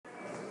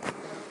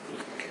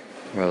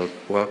Well,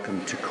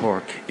 welcome to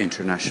Cork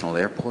International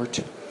Airport,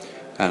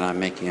 and I'm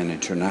making an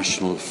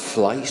international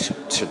flight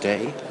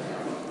today.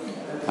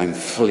 I'm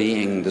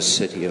fleeing the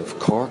city of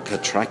Cork,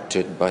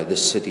 attracted by the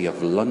city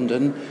of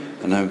London,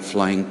 and I'm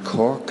flying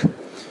Cork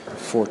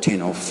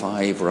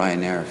 14:05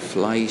 Ryanair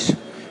flight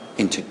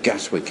into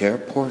Gatwick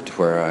Airport,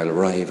 where I'll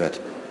arrive at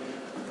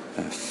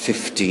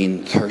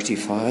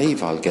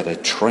 15:35. I'll get a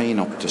train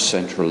up to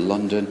central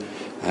London,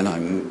 and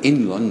I'm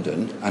in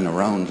London and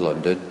around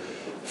London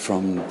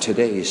from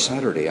today,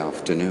 Saturday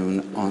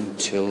afternoon,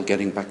 until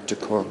getting back to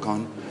Cork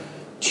on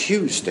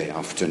Tuesday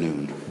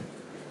afternoon.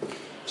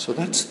 So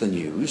that's the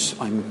news.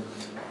 I'm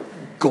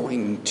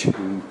going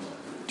to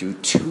do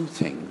two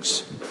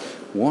things.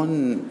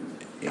 One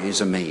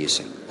is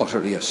amazing,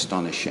 utterly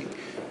astonishing,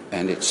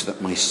 and it's that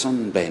my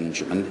son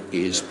Benjamin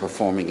is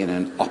performing in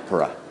an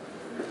opera.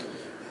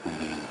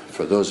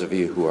 For those of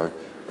you who are,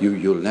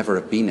 you'll never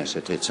have been at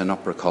it. It's an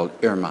opera called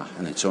Irma,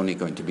 and it's only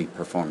going to be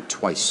performed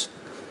twice.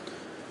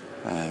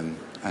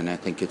 And I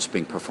think it's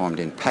being performed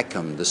in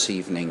Peckham this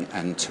evening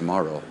and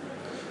tomorrow.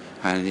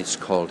 And it's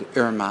called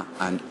Irma,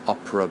 an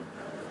opera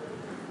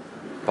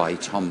by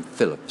Tom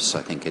Phillips,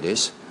 I think it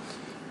is.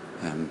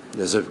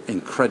 There's an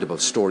incredible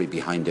story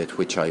behind it,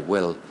 which I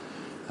will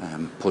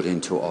put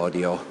into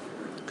audio,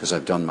 because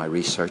I've done my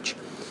research.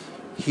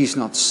 He's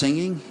not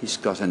singing, he's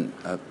got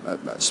a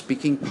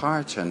speaking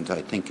part, and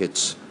I think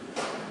it's...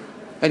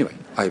 Anyway,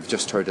 I've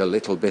just heard a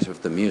little bit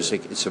of the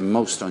music. It's a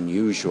most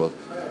unusual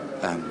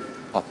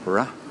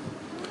opera,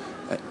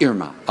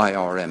 Irma,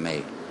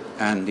 I-R-M-A.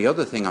 And the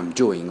other thing I'm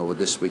doing over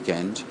this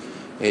weekend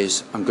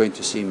is I'm going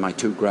to see my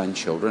two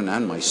grandchildren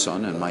and my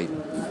son and my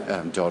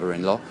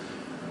daughter-in-law.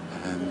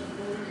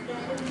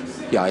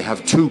 I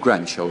have two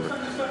grandchildren,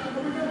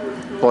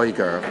 boy,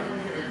 girl,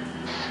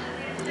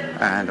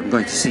 and I'm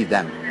going to see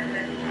them.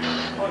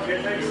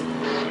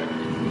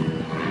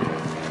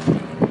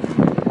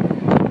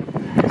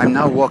 I'm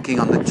now walking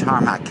on the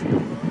tarmac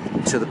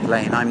to the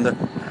plane.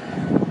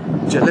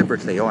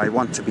 Deliberately, I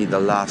want to be the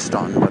last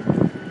on, but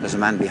there's a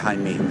man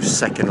behind me who's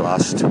second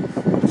last.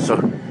 So,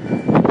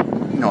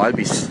 no, I'll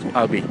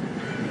be.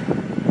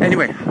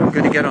 Anyway, I'm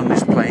going to get on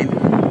this plane,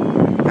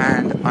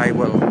 and I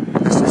will,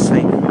 as I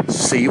say,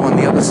 see you on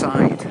the other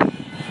side.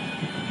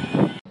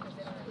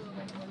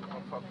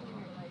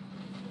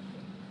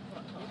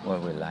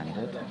 Well, we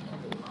landed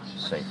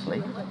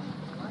safely,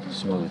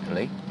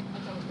 smoothly,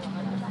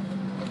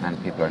 and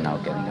people are now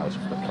getting out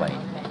of the plane.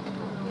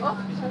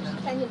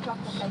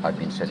 I've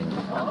been sitting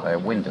by a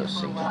window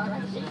seat.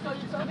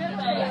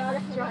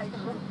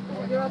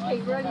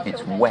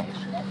 It's wet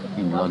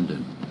in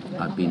London.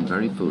 I've been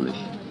very foolish.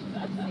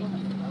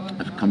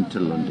 I've come to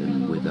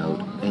London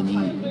without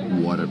any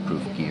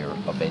waterproof gear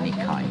of any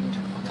kind.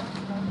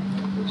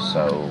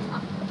 So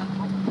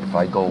if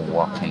I go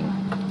walking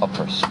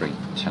Upper Street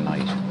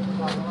tonight,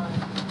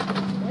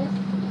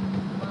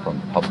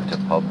 from pub to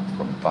pub,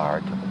 from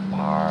bar to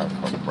bar,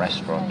 from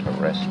restaurant to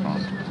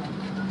restaurant,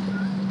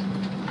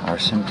 or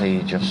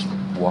simply just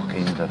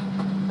walking the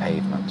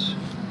pavements,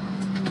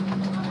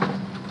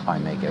 I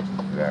may get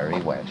very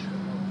wet,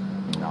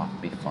 not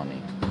be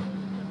funny.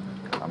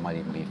 I might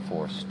even be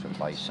forced to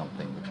buy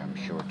something which I'm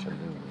sure to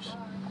lose.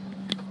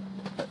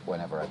 But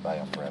whenever I buy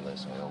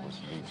umbrellas, I always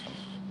lose them.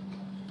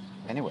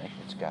 Anyway,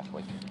 it's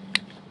Gatwick.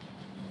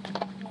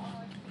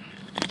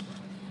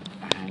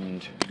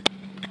 And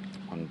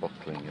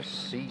unbuckling your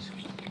seat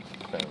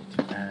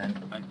belt, and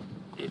at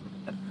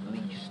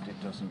least it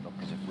doesn't look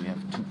as if we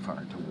have too far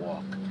to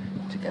walk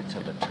to get to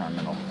the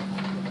terminal,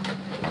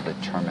 or the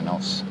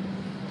terminus.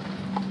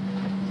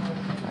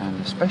 And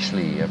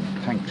especially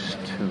thanks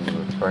to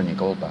Bernie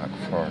Goldbach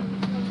for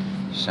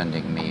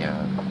sending me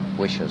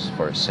wishes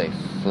for a safe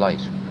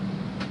flight.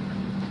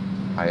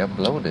 I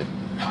uploaded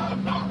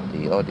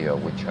the audio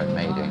which I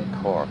made in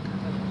Cork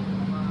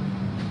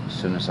as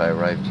soon as I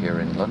arrived here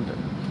in London.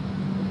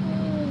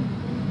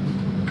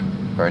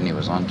 Bernie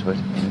was onto it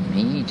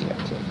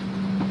immediately,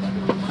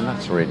 and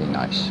that's really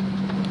nice.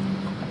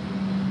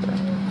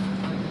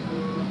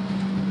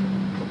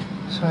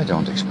 So I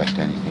don't expect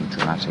anything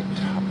dramatic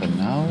to happen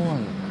now, or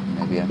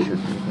maybe I should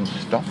even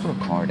stop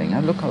recording.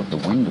 I look out the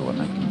window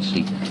and I can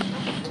see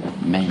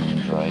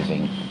men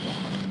driving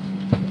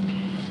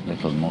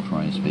little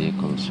motorized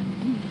vehicles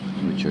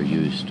which are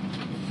used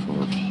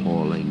for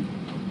hauling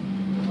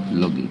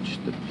luggage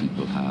that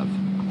people have,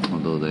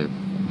 although they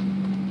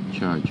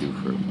charge you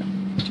for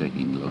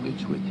taking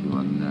luggage with you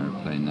on an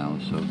airplane now,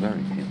 so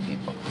very few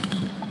people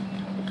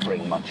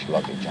bring much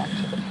luggage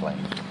onto the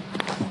plane.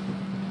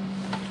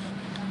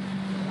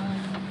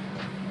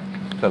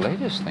 The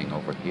latest thing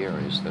over here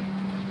is that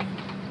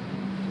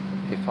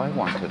if I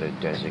wanted a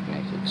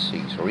designated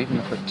seat, or even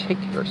a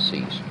particular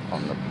seat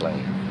on the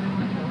plane,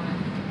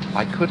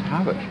 I could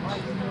have it,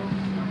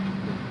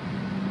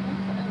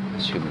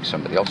 assuming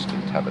somebody else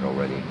didn't have it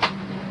already.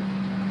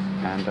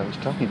 And I was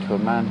talking to a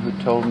man who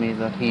told me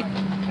that he'd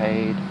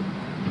paid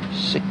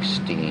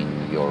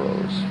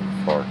 €16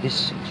 for his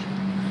seat.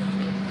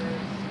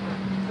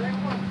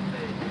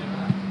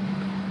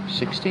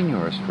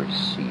 €16 for his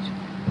seat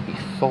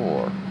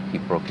before he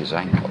broke his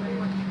ankle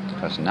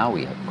because now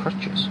he had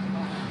crutches.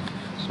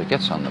 So he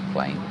gets on the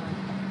plane.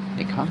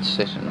 He can't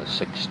sit in the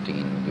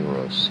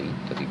 €16 seat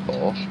that he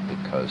bought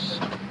because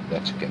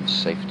that's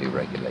against safety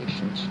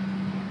regulations.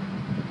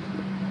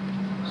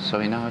 So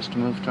he now has to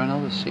move to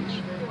another seat.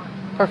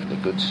 Perfectly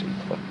good seat,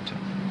 but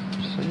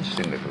it's an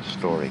interesting little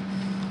story.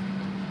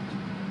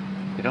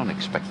 You don't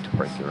expect to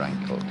break your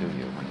ankle, do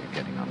you, when you're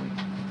getting on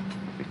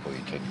before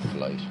you take the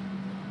flight?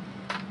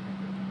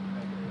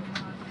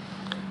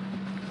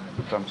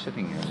 So I'm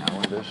sitting here now,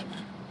 and there's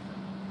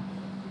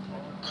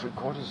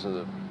 3/4 of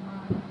the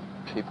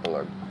people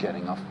are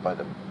getting off by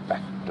the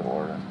back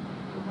door, and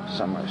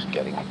some are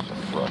getting up the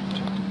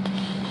front.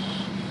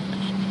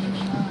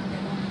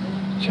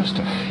 Just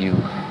a few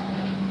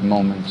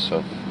moments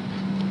of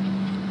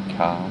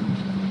calm,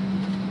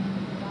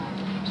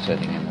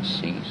 sitting in a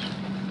seat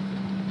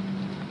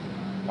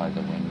by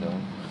the window,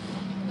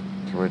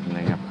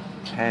 writing a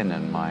pen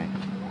in my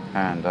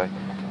hand.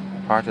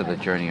 Part of the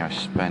journey I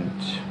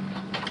spent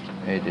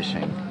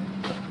editing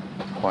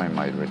a poem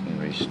I'd written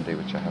recently,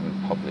 which I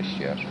haven't published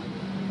yet.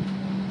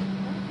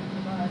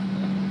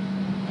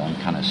 I'm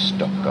kind of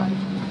stuck on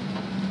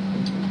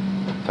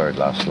the third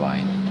last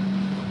line.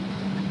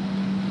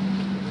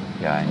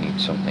 Yeah, I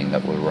need something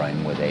that will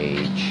rhyme with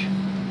age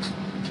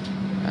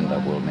and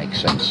that will make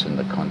sense in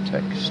the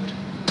context.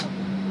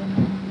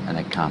 And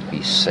it can't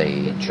be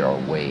sage or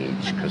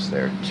wage because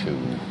they're too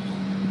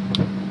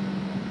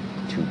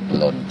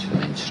blunt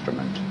an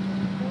instrument.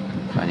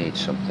 I need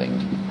something.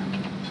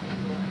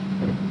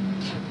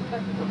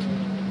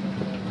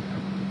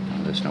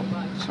 It's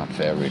not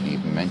fair really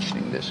even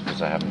mentioning this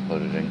because I haven't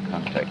put it in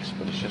context,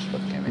 but it's just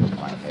what came into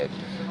my head.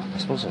 I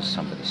suppose as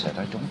somebody said,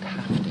 I don't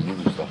have to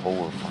use the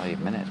whole 5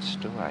 minutes,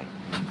 do I?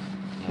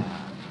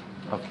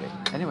 Yeah. Okay.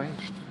 Anyway,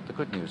 the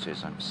good news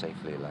is I'm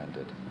safely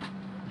landed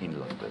in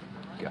London,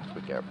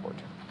 Gatwick Airport.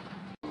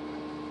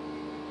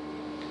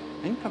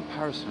 In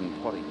comparison to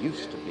what it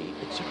used to be,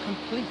 it's a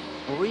complete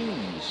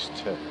breeze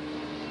to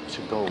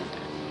go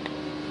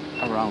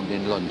around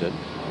in London.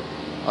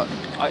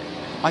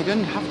 I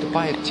didn't have to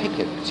buy a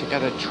ticket to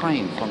get a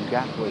train from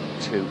Gatwick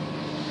to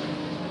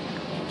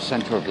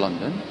centre of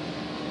London.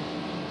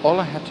 All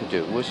I had to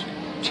do was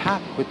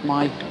tap with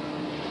my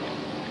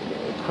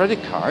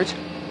credit card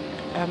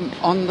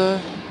on the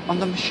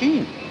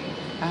machine,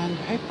 and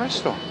hey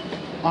presto,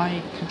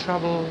 I can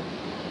travel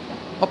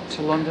up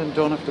to London,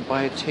 don't have to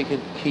buy a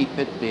ticket, keep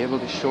it, be able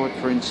to show it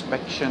for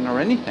inspection or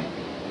anything.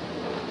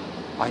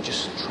 I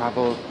just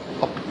travel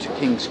up to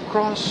King's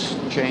Cross,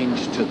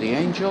 change to the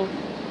Angel,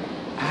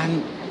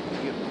 and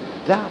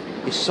that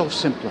is so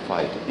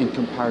simplified in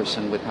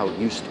comparison with how it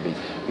used to be.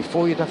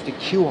 Before you'd have to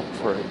queue up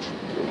for it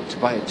to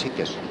buy a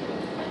ticket.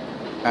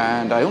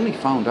 And I only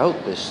found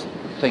out this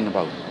thing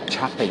about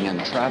tapping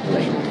and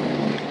travelling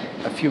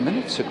a few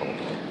minutes ago.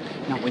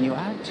 Now when you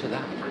add to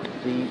that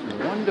the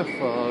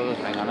wonderful,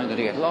 hang on, I'm going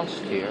to get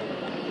lost here.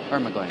 Where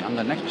am I going? On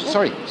the next,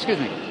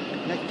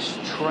 next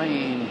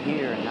train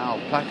here now,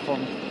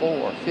 platform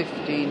 4,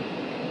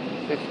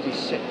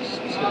 1556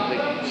 to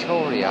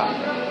Victoria.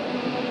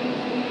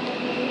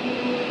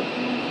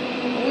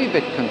 A wee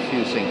bit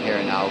confusing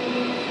here now.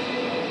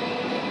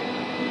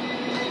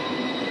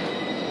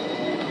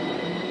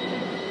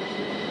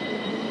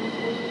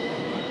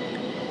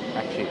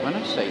 Actually, when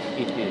I say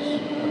it is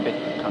a bit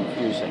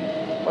confusing,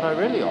 what I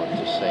really ought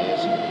to say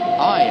is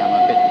I am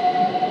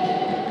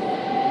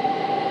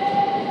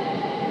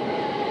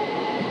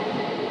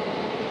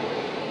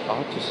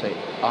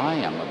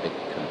a bit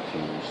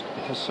confused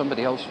because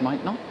somebody else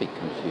might not be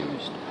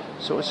confused.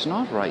 So it's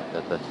not right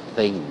that the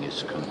thing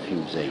is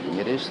confusing.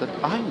 It is that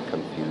I'm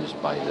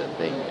confused by the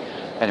thing.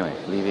 Anyway,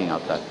 leaving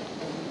out that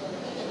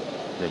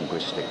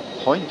linguistic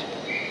point,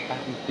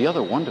 the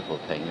other wonderful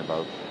thing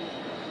about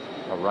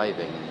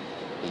arriving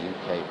in the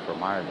UK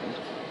from Ireland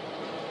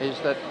is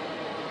that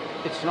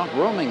it's not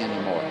roaming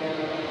anymore.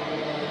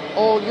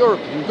 All Europe,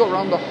 you can go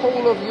around the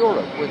whole of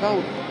Europe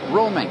without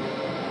roaming.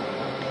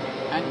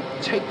 And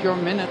take your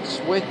minutes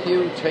with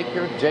you, take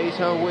your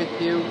data with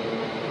you.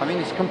 I mean,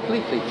 it's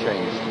completely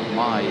changed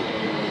my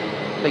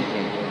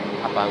thinking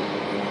about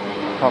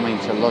coming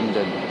to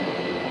London.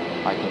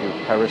 I can do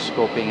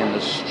periscoping in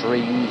the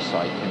streams,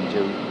 I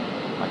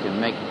can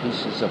make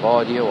pieces of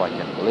audio, I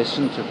can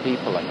listen to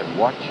people, I can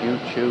watch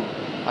YouTube,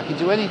 I can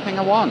do anything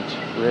I want,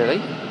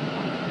 really,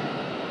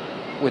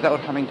 without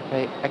having to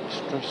pay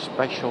extra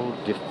special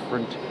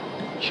different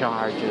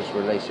charges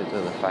related to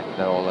the fact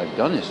that all I've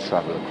done is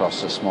travel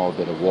across a small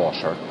bit of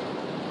water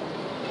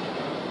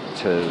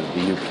to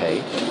the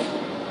UK.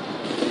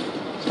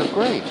 So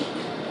great.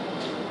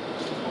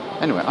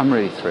 Anyway, I'm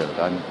really thrilled.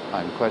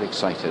 I'm quite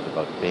excited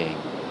about being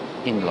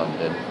in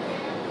London,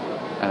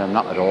 and I'm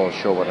not at all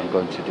sure what I'm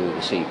going to do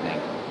this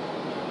evening.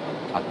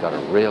 I've got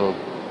a real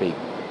big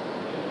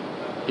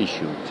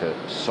issue to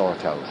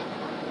sort out.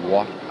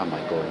 What am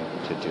I going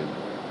to do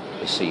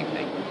this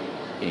evening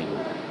in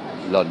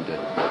London,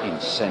 in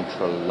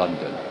central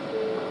London?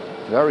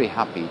 Very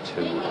happy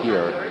to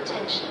hear.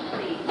 Attention,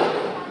 please.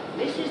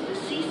 This is the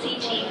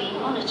CCTV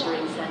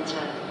monitoring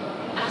centre.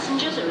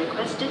 Passengers are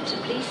requested to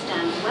please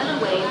stand well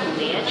away from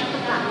the edge of the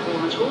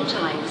platform at all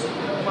times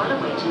while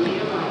awaiting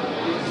the arrival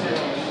of the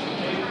service.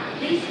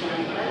 Please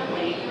stand well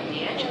away from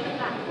the edge of the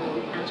platform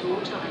at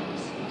all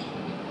times.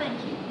 Thank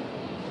you.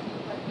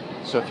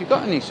 So if you've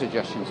got any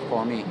suggestions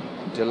for me,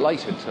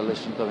 delighted to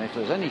listen to them. If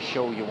there's any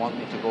show you want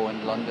me to go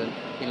in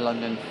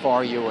London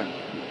for you and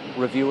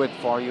review it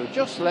for you,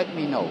 just let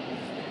me know.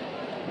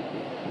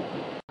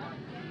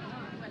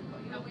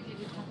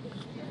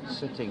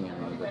 Sitting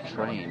in the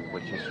train,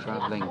 which is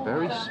travelling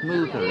very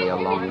smoothly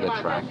along the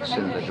tracks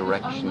in the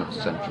direction of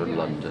central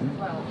London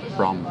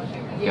from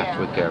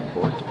Gatwick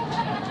Airport,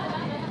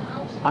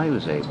 I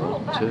was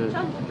able to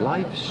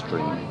live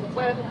stream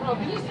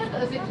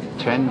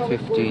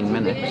 10-15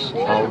 minutes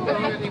of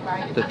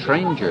the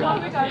train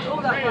journey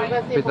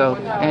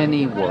without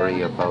any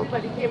worry about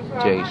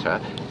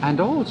data, and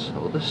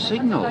also the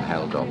signal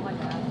held up.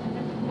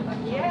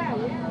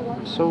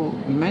 So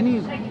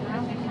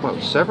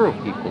several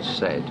people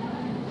said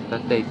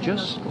that they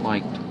just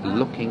liked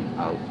looking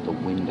out the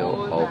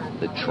window of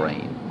the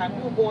train.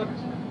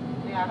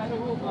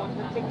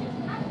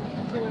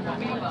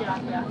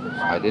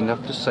 I didn't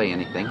have to say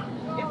anything.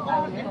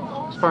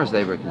 As far as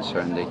they were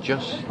concerned, they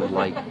just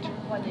liked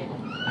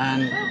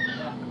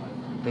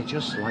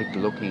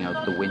looking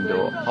out the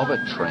window of a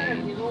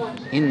train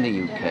in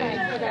the UK.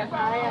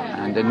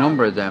 And a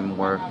number of them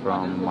were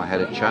I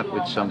had a chat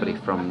with somebody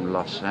from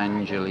Los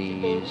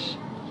Angeles.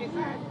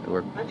 There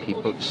were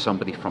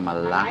somebody from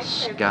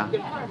Alaska,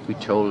 who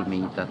told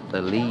me that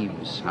the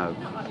leaves have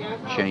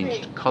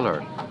changed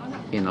colour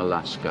in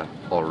Alaska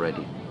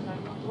already.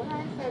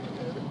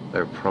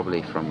 They're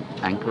probably from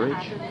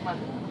Anchorage.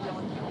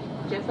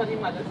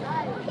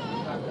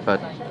 But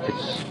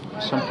it's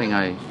something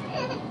I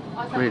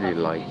really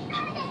liked,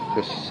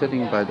 just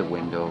sitting by the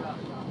window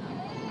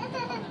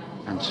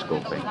and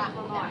scoping.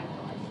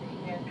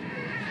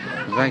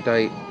 In fact,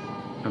 I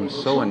am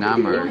so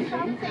enamored.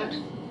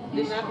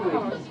 We're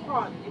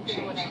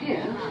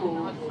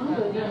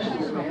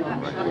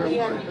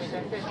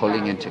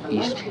pulling into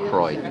East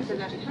Croydon.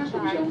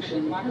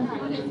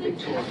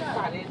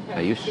 I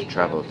used to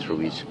travel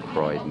through East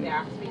Croydon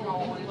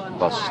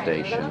bus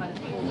station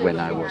when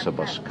I was a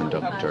bus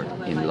conductor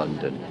in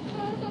London,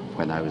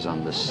 when I was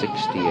on the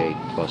 68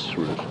 bus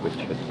route, which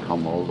had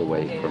come all the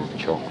way from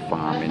Chalk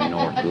Farm in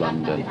North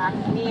London.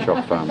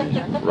 Chalk Farm is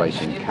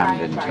right in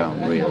Camden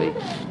Town, really.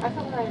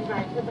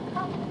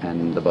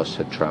 And the bus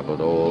had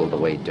travelled all the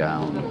way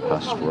down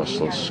past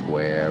Russell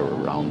Square,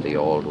 around the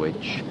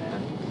Aldwych,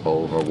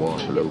 over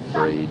Waterloo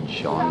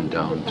Bridge, on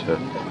down to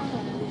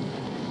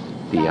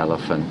the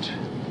Elephant,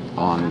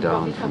 on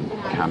down from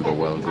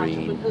Camberwell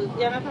Green,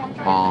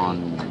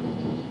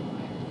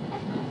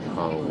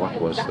 what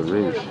was the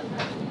route?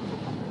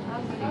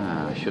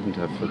 I shouldn't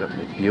have forgotten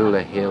it.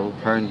 Beulah Hill,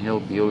 Herne Hill,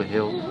 Beulah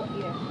Hill.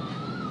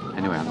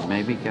 Anyway, I'm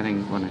maybe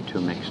getting one or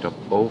two mixed up.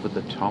 Over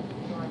the top,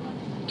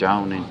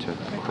 down into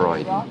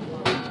Croydon.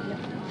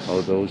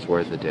 Oh, those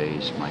were the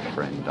days, my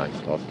friend. I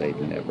thought they'd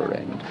never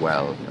end.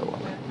 Well, no,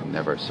 I'm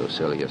never so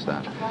silly as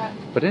that.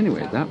 But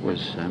anyway, that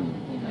was,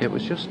 it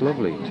was just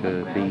lovely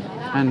to be.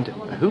 And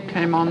who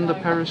came on the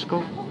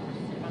Periscope?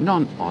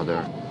 None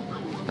other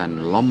than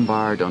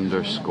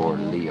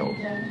Lombard_Leo.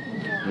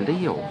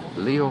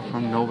 Leo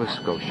from Nova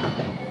Scotia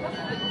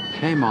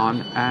came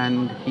on,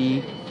 and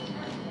he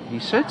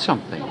said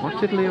something. What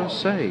did Leo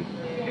say?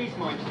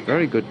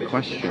 Very good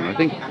question. I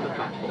think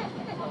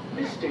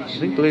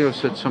Leo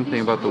said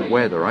something about the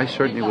weather. I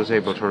certainly was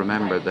able to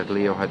remember that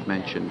Leo had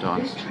mentioned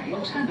on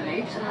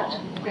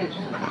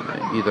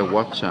either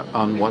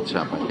on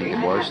WhatsApp, I think it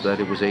was, that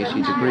it was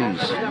 80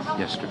 degrees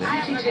yesterday.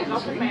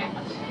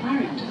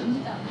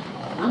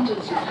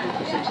 London St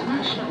Pancras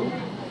International,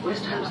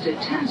 West Hampstead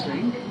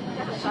Thameslink,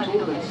 St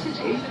Albans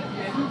City,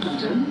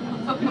 London,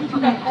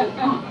 Liverpool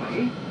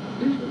Parkway,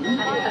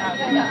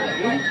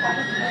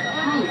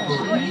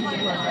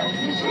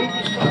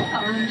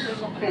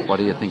 What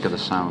do you think of the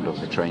sound of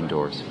the train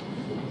doors?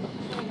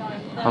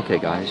 Okay,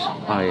 guys,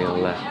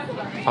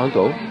 I'll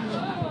go.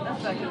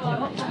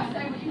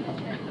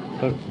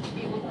 But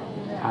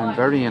I'm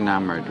very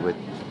enamored with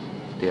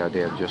the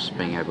idea of just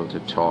being able to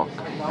talk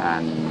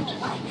and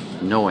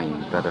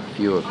knowing that a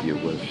few of you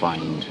will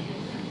find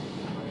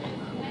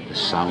the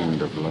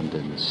sound of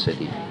London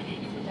City.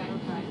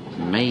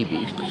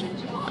 Maybe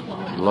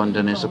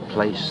London is a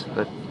place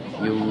that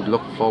you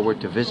look forward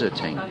to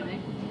visiting,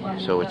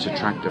 so it's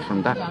attractive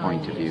from that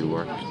point of view.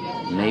 Or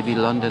maybe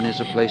London is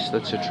a place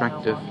that's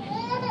attractive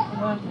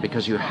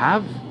because you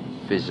have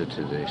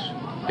visited it,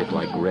 a bit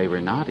like Ray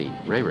Renati.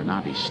 Ray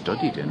Renati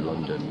studied in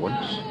London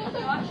once.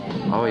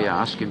 Oh yeah,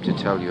 ask him to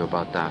tell you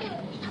about that.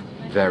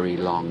 Very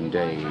long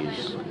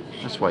days.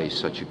 That's why he's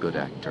such a good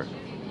actor.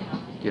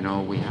 You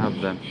know, we have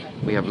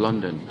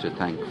London to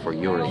thank for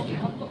Yurik.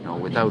 You know,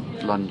 without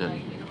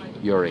London,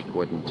 Yurik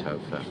wouldn't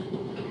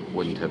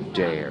have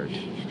dared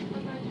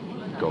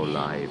go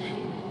live.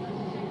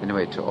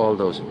 Anyway, to all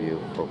those of you,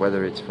 for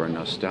whether it's for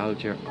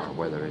nostalgia or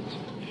whether it's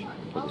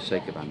for the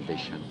sake of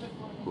ambition,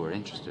 who are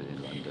interested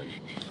in London,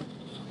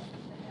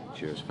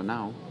 cheers for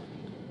now.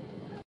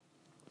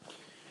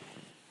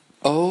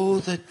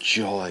 the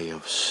joy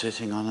of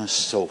sitting on a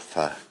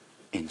sofa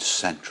in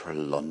central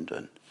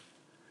London.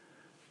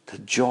 The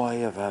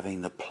joy of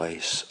having the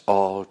place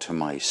all to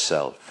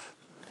myself.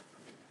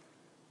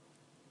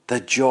 The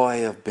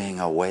joy of being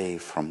away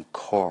from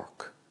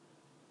Cork.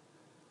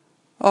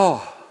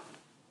 Oh,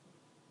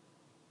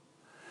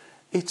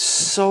 it's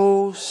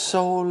so,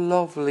 so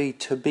lovely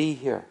to be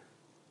here.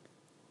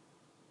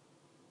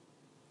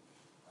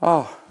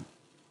 Oh,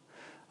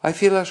 I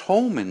feel at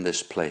home in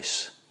this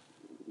place.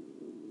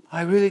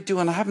 I really do,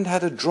 and I haven't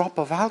had a drop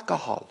of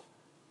alcohol.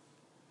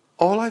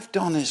 All I've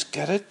done is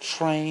get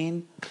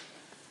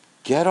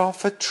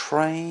off a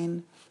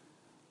train,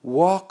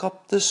 walk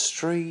up the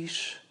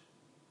street,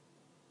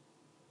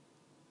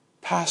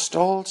 past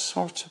all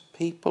sorts of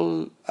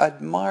people,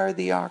 admire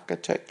the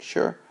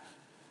architecture,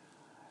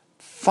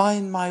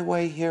 find my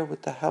way here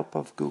with the help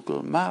of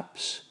Google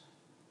Maps,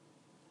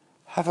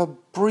 have a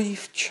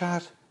brief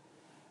chat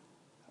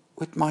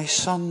with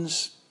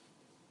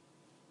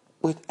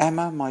with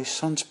Emma, my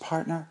son's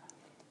partner,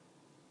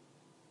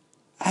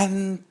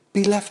 and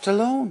be left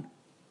alone.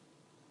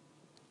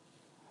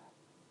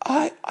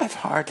 I've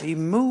hardly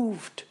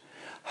moved.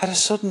 Had a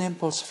sudden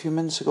impulse a few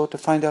minutes ago to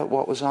find out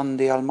what was on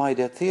the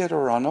Almeida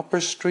Theatre on Upper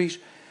Street,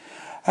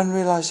 and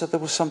realised that there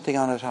was something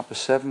on at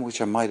 7:30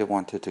 which I might have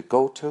wanted to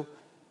go to,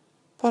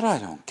 but I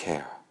don't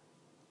care.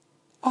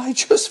 I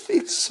just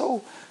feel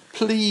so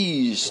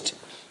pleased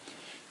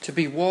to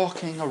be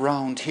walking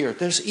around here.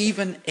 There's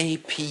even a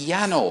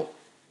piano.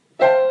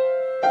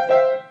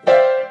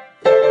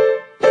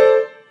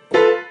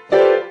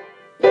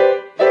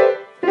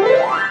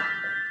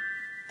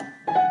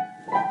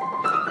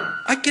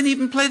 I can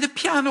even play the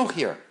piano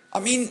here. I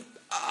mean,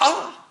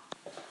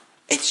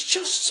 it's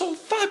just so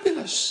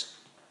fabulous.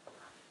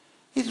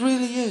 It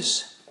really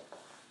is.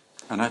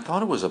 And I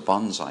thought it was a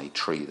bonsai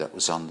tree that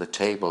was on the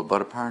table,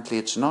 but apparently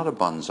it's not a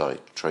bonsai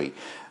tree.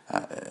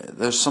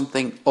 There's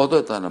something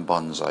other than a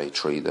bonsai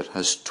tree that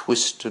has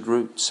twisted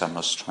roots. I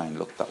must try and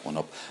look that one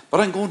up.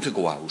 But I'm going to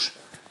go out.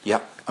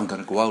 Yeah, I'm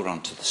going to go out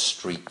onto the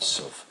streets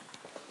of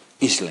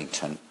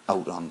Islington,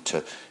 out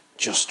onto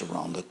just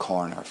around the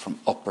corner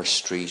from Upper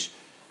Street.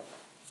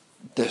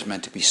 There's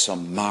meant to be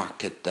some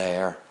market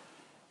there,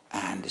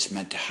 and it's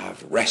meant to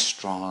have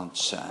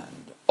restaurants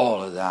and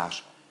all of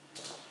that.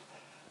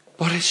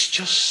 But it's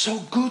just so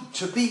good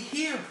to be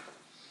here.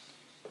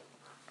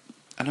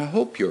 And I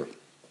hope you're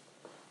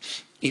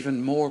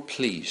even more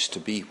pleased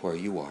to be where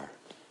you are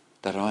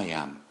than I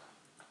am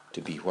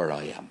to be where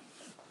I am.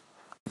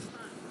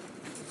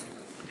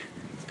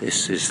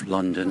 This is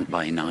London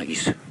by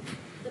night.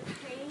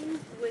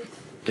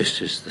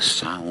 This is the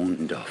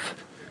sound of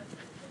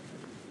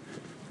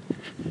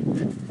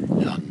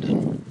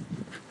London.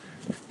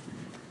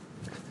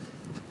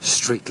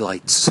 Street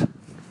lights.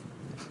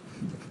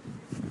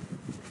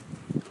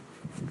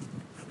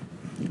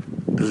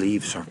 The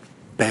leaves are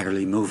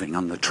barely moving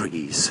on the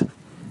trees.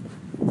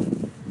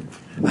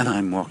 And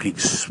I'm walking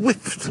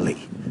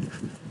swiftly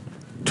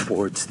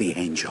towards the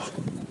Angel.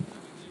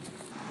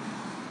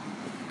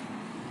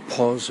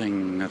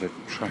 Pausing at a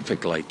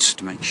traffic lights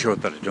to make sure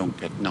that I don't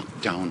get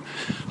knocked down,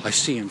 I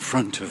see in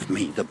front of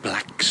me the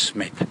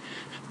blacksmith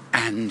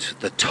and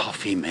the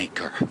toffee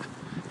maker.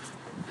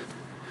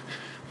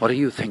 What do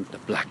you think the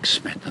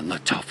blacksmith and the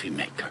toffee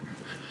maker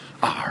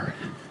are?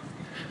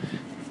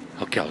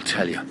 Okay, I'll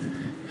tell you.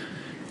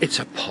 It's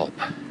a pub.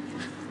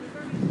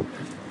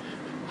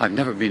 I've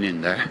never been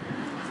in there,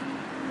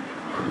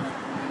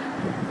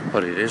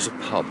 but it is a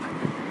pub.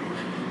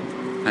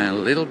 And a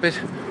little bit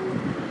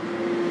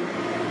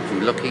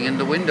from looking in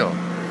the window,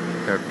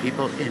 there are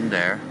people in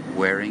there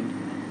wearing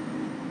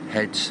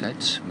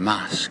headsets,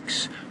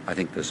 masks. I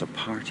think there's a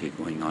party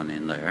going on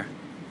in there.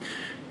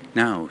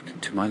 Now,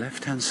 to my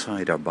left-hand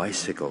side are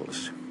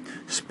bicycles,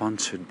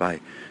 sponsored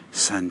by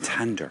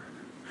Santander.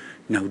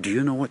 Now, do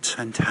you know what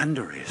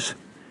Santander is?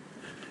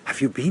 Have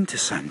you been to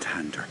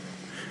Santander?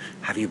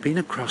 Have you been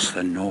across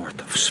the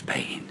north of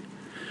Spain?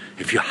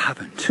 If you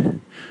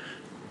haven't,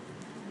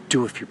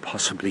 do if you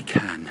possibly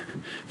can.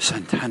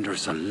 Santander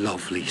is a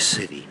lovely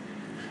city.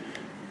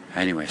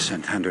 Anyway,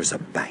 Santander is a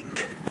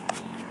bank.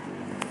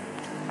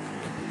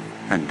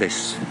 And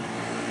this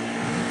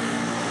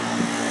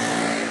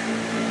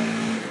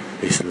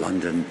is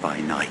London by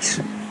night.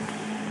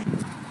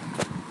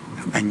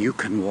 And you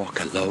can walk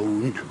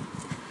alone,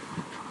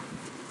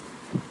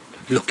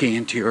 looking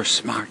into your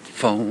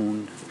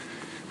smartphone,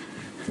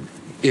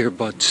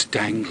 earbuds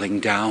dangling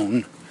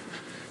down,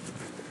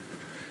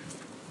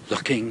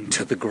 looking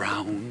to the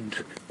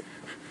ground,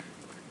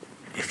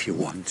 if you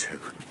want to,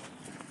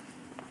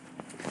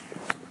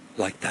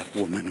 like that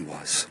woman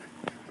was.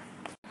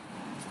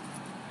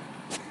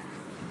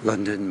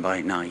 London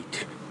by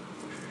night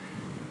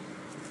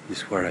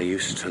is where I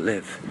used to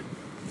live.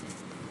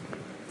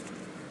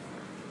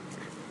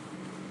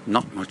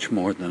 Not much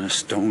more than a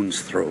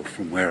stone's throw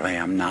from where I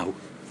am now.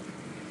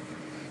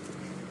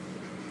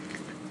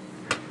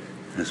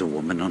 There's a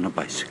woman on a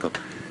bicycle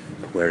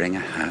wearing a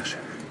hat,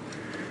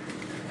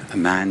 a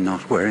man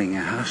not wearing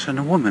a hat, and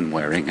a woman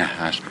wearing a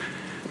hat.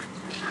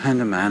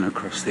 and a man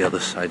across the other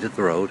side of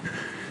the road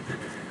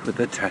with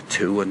a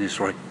tattoo on his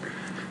right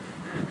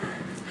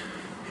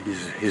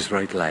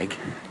leg,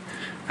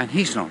 and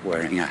he's not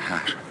wearing a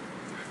hat.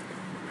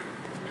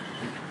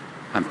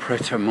 And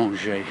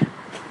Pret-a-Manger,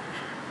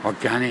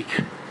 organic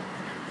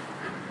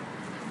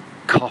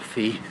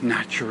coffee,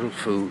 natural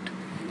food,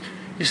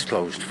 is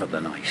closed for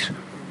the night.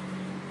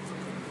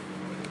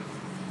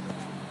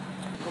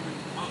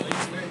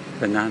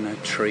 Banana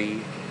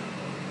Tree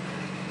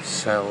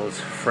sells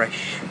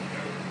fresh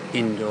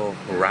Indo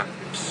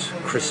wraps,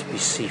 crispy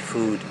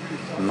seafood,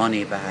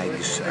 money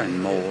bags and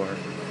more,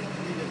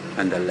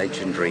 and the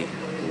legendary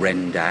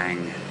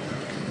rendang,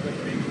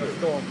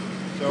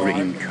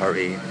 green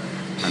curry.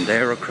 And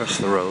there across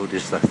the road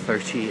is the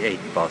 38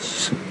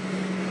 bus,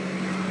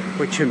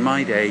 which in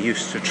my day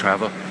used to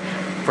travel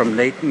from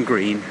Leighton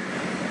Green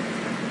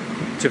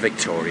to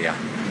Victoria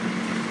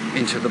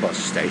into the bus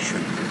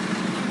station.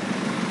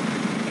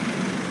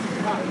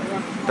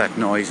 That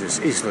noise is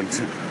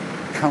Islington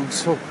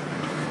Council.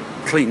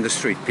 Clean the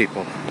street,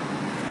 people.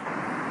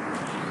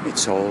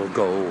 It's all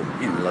go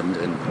in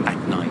London at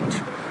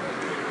night.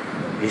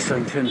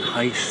 Islington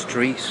High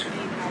Street,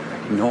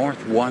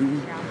 North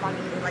 1,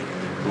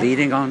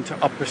 leading on to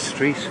Upper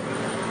Street,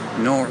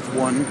 North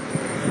 1,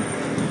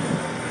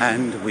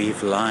 and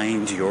we've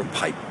lined your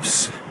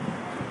pipes.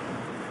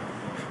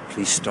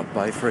 Please stop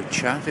by for a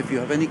chat if you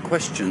have any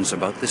questions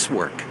about this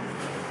work.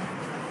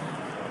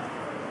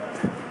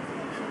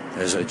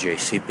 There's a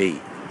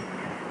JCB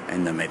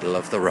in the middle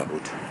of the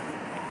road.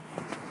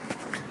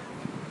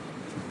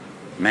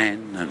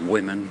 Men and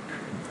women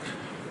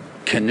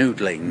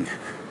canoodling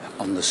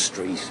on the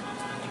street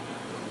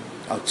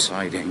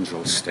outside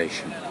Angel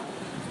Station.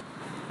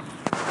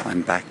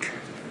 I'm back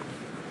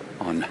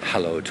on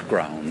hallowed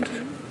ground.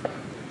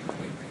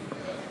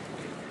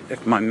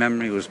 If my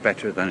memory was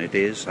better than it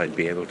is, I'd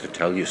be able to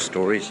tell you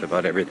stories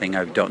about everything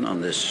I've done on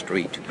this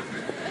street.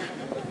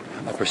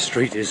 Upper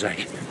Street is a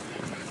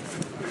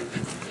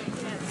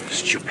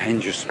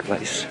stupendous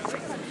place.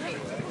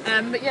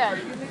 But yeah.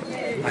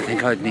 I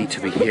think I'd need to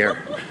be here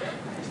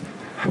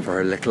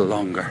for a little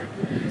longer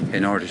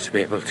in order to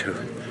be able to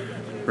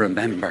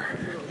remember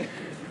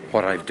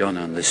what I've done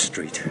on this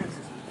street.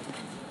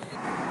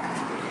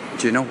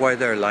 Do you know why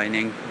they're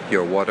lining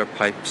your water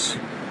pipes?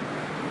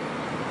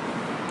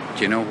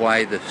 Do you know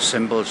why the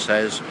symbol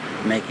says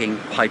making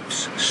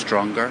pipes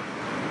stronger?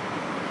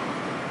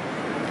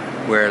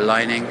 We're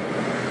lining,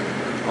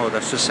 oh,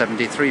 that's the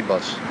 73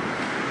 bus.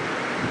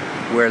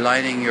 We're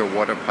lining your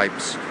water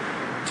pipes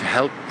to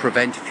help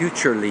prevent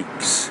future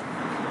leaks.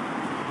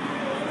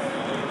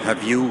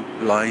 Have you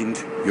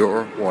lined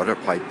your water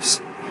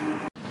pipes?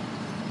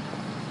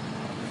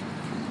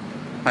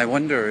 I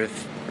wonder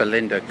if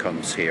Belinda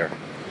comes here.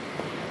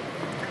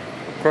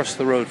 Across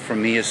the road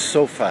from me is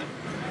sofa.com.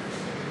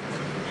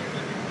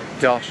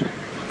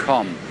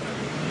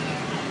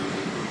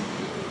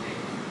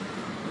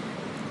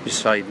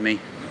 Beside me,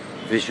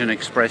 Vision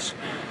Express.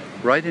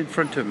 Right in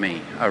front of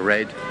me, a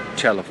red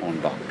telephone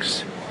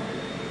box.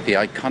 The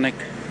iconic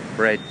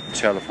red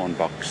telephone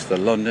box, the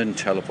London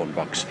telephone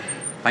box.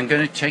 I'm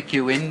going to take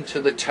you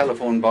into the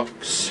telephone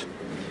box,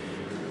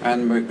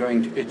 and we're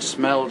going to, it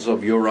smells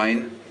of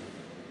urine.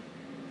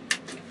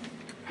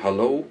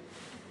 Hello?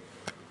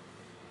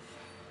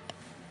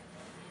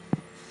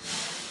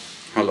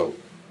 Hello.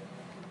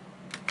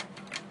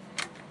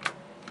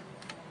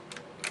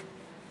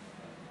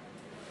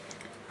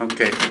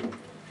 Okay.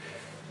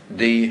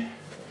 The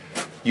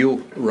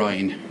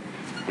urine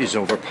is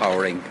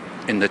overpowering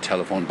in the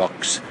telephone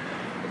box.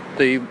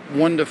 The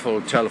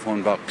wonderful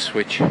telephone box,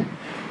 which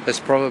has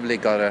probably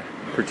got a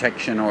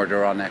protection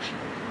order on it,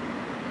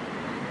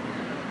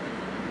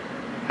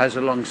 has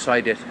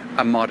alongside it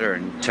a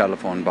modern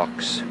telephone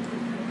box,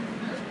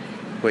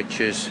 which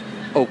is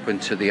open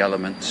to the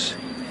elements.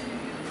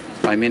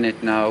 I'm in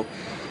it now.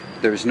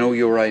 There's no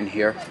urine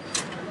here.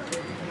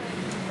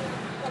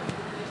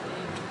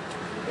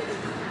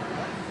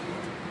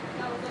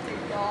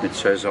 It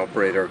says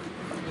operator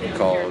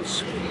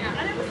calls.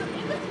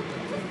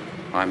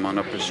 I'm on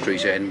Upper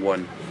Street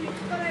N1.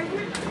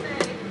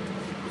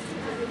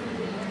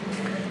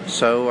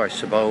 So I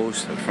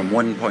suppose that from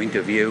one point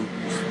of view,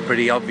 it's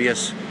pretty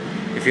obvious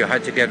if you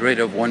had to get rid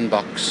of one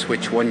box,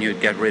 which one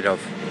you'd get rid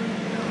of.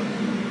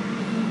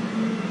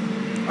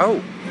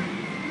 Oh,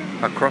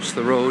 across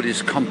the road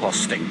is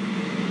composting.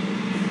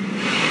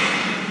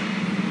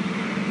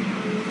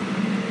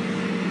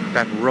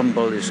 That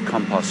rumble is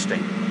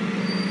composting.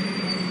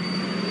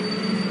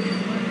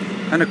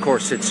 And of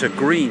course it's a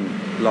green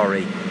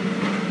lorry,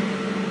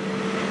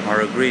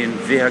 or a green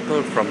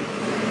vehicle from,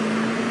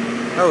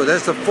 oh,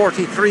 there's the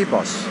 43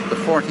 bus, the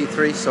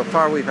 43. So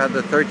far we've had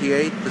the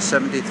 38, the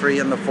 73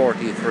 and the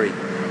 43.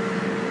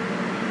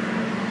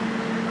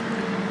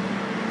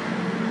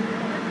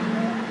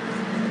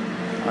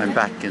 I'm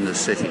back in the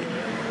city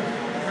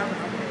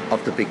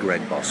of the big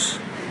red bus.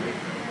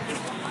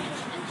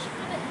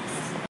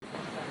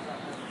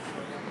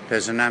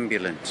 There's an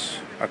ambulance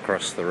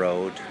across the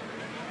road.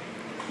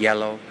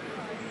 Yellow,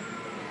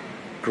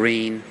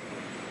 green,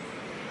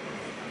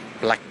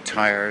 black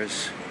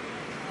tires.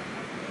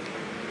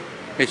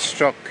 It's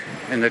stuck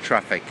in the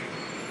traffic.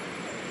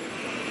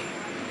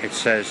 It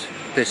says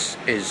this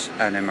is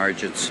an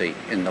emergency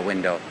in the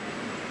window.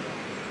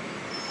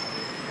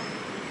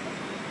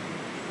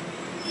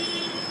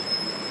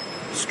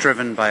 It's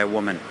driven by a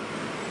woman,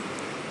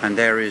 and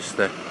there is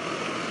the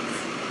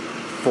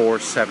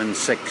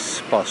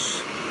 476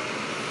 bus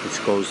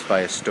which goes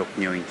via Stoke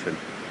Newington,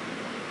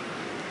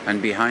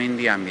 and behind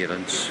the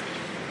ambulance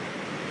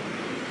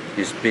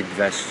is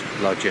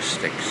Bidvest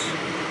Logistics,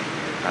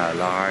 a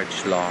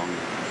large, long,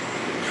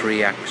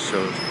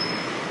 3-axle.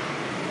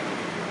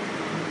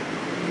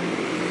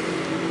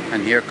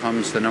 And here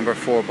comes the number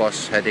 4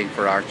 bus heading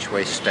for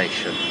Archway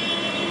Station.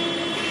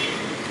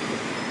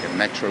 The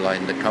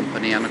Metroline, the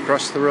company, and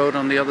across the road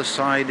on the other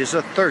side is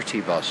a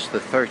 30 bus. The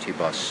 30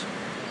 bus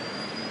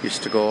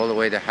used to go all the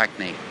way to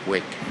Hackney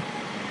Wick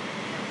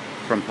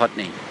from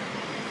Putney.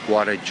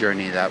 What a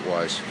journey that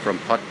was, from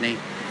Putney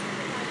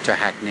to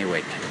Hackney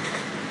Wick.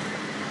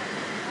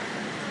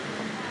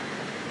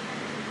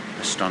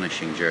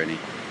 Astonishing journey.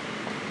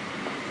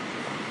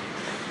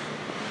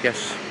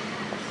 Yes,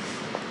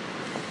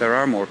 there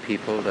are more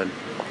people than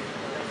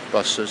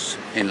buses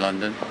in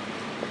London,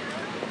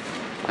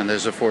 and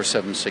there's a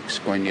 476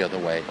 going the other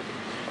way.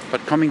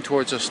 But coming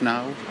towards us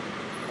now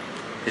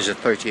is a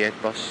 38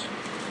 bus.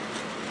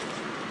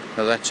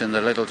 Now that's in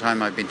the little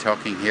time I've been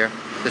talking here.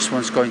 This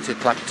one's going to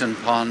Clapton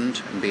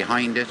Pond, and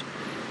behind it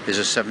is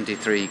a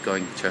 73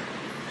 going to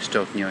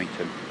Stoke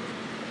Newington.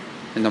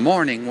 In the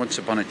morning, once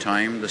upon a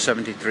time, the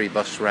 73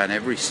 bus ran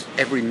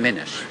every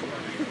minute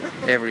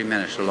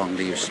along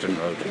the Euston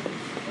Road.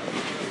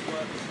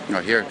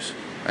 Now here's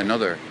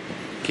another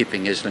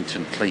keeping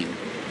Islington clean.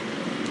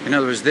 In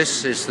other words,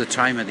 this is the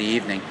time of the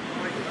evening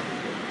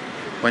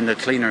when the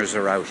cleaners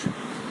are out.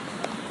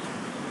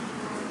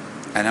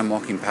 And I'm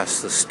walking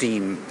past the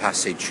Steam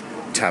Passage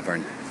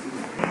Tavern.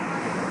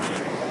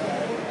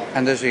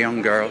 And there's a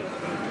young girl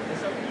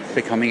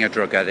becoming a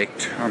drug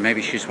addict, or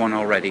maybe she's one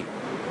already.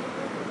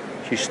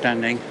 She's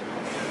standing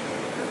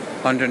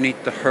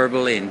underneath the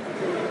Herbal Inn,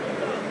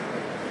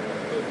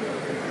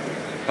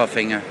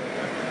 puffing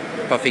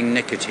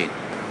nicotine.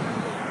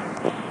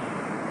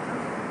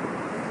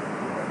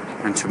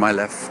 And to my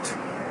left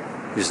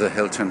is the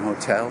Hilton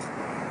Hotel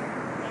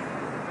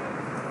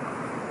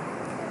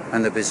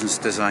and the Business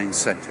Design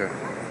Centre,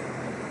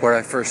 where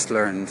I first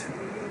learned,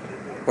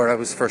 where I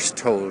was first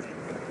told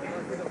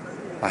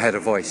I had a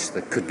voice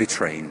that could be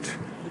trained.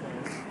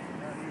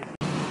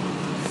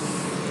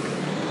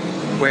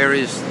 Where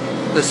is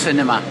the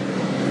cinema?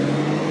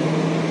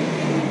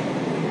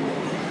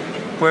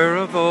 Where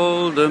have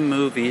all the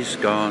movies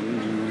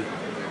gone?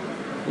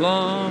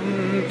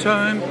 Long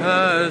time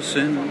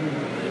passing.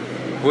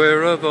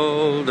 Where have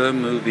all the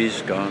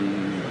movies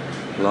gone?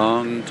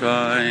 Long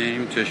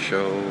time to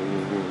show.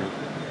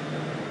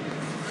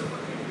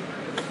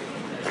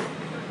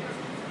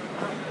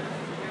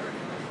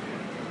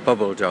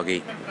 Bubble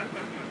Doggy.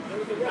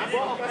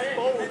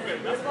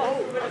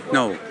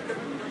 No,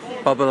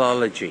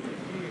 Bubbleology.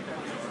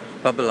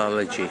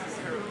 Bubbleology.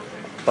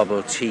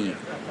 Bubble tea.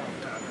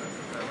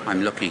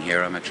 I'm looking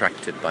here, I'm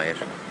attracted by it.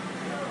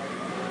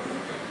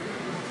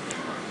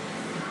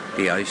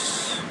 The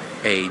Ice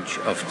Age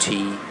of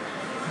Tea,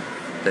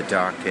 the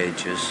Dark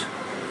Ages,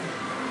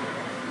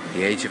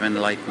 the Age of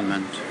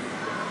Enlightenment.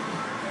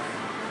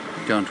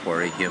 Don't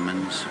worry,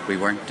 humans, we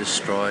weren't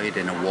destroyed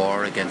in a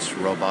war against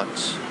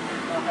robots.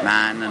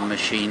 Man and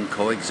machine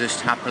coexist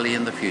happily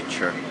in the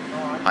future.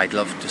 I'd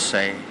love to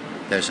say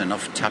there's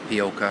enough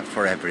tapioca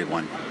for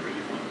everyone,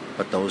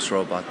 but those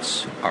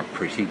robots are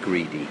pretty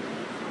greedy.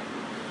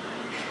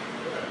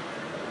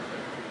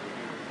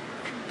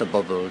 The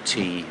bubble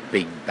tea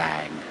Big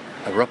Bang.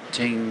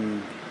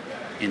 Erupting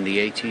in the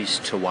 80s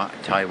to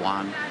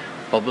Taiwan,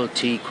 bubble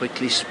tea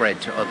quickly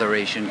spread to other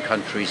Asian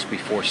countries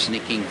before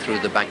sneaking through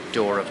the back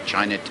door of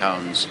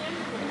Chinatowns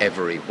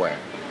everywhere.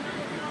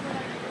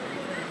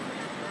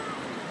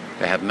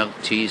 They have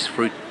milk teas,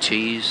 fruit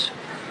teas,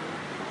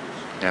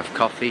 they have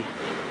coffee.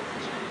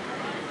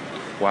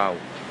 Wow,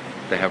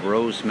 they have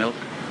rose milk,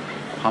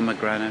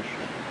 pomegranate,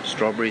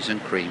 strawberries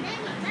and cream.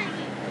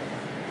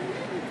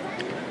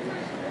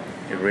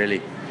 It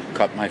really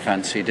caught my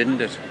fancy,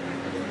 didn't it?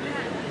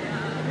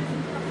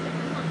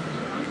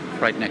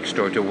 Right next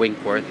door to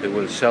Winkworth, who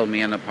will sell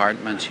me an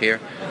apartment here.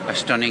 A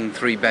stunning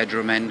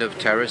 3-bedroom end of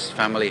terrace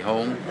family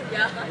home.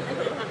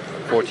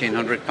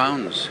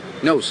 £1,400.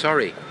 No,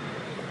 sorry,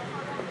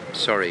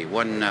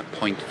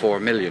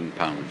 £1.4 million.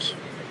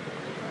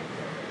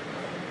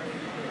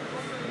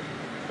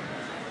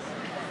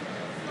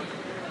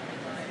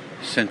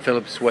 St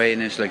Philip's Way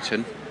in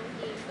Islington.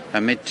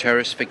 A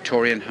mid-terrace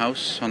Victorian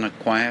house on a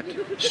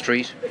quiet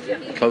street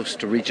close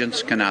to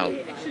Regent's Canal.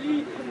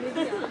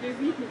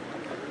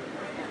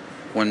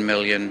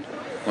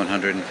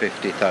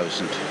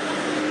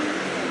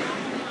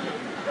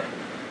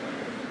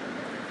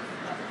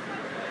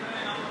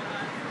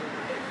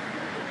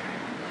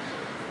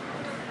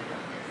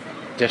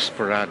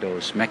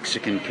 Desperados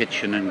Mexican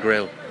Kitchen and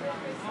Grill.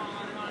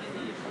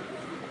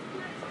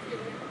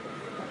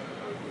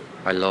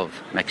 I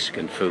love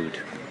Mexican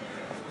food.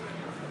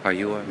 Are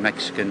you a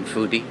Mexican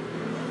foodie?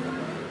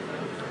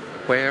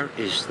 Where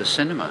is the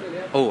cinema?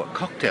 Oh, a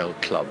cocktail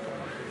club.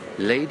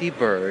 Lady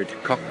Bird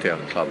Cocktail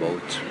Club.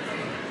 Oh, it's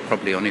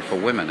probably only for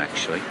women,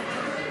 actually.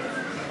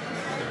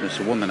 There's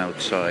a woman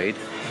outside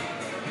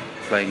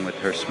playing with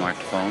her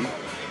smartphone,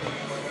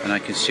 and I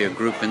can see a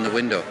group in the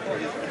window.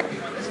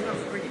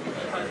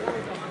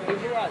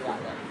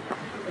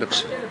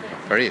 Looks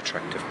very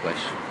attractive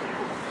place.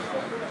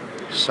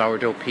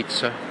 Sourdough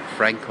pizza,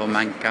 Franco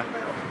Manca.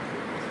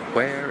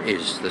 Where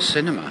is the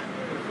cinema?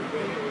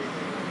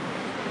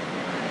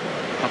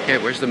 Okay,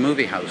 where's the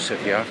movie house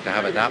if you have to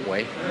have it that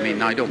way? I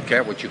mean, I don't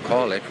care what you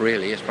call it,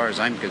 really, as far as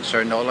I'm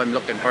concerned. All I'm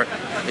looking for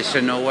is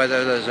to know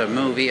whether there's a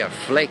movie, a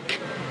flick,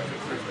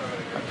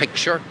 a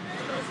picture,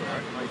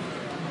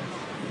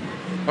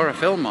 or a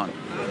film on.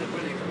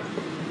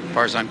 As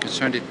far as I'm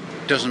concerned, it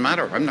doesn't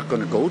matter. I'm not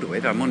going to go to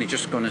it. I'm only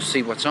just going to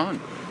see what's on.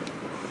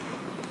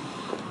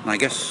 And I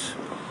guess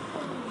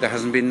there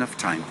hasn't been enough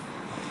time.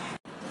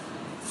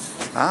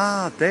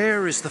 Ah,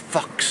 there is the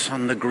Fox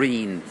on the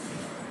Green.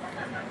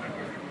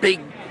 Big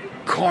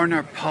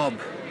corner pub.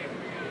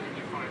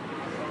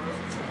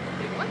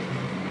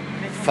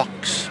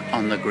 Fox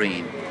on the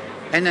Green.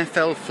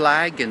 NFL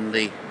flag in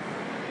the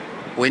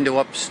window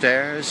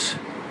upstairs.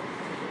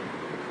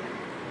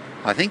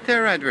 I think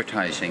they're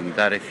advertising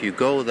that if you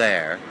go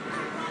there,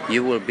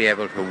 you will be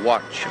able to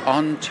watch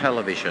on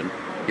television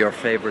your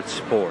favorite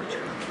sport.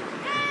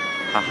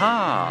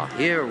 Aha!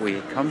 Here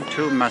we come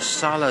to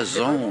Masala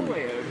Zone.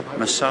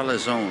 Masala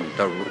Zone,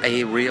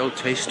 a real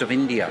taste of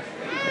India.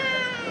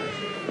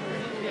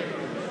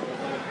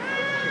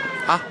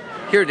 Ah,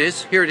 here it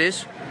is, here it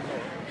is,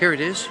 here it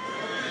is.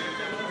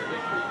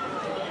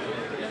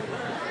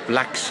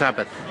 Black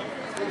Sabbath,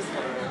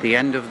 the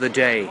end of the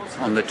day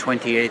on the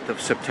 28th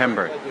of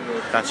September.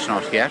 That's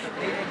not yet.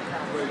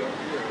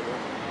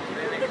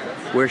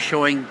 We're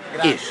showing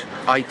It,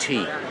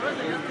 I-T.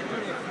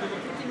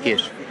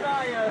 It.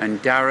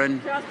 And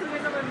Darren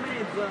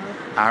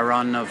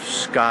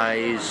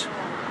Aronofsky's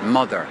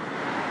mother.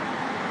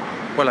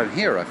 Well, I'm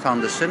here, I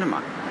found the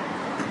cinema.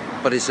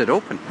 But is it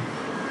open?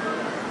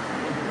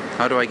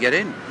 How do I get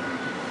in?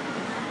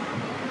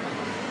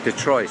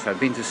 Detroit, I've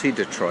been to see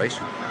Detroit.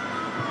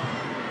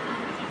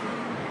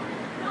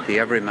 The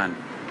Everyman.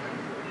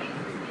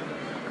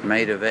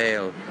 Maida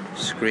Vale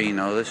screen,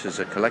 oh this is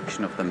a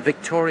collection of them.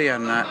 Victoria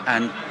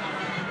and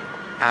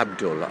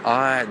Abdul,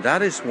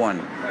 that is one.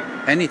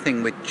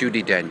 Anything with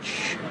Judi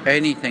Dench.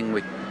 Anything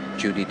with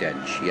Judi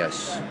Dench,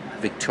 yes.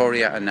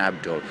 Victoria and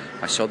Abdul.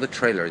 I saw the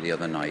trailer the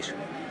other night.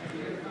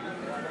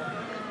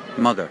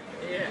 Mother.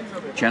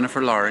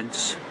 Jennifer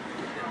Lawrence.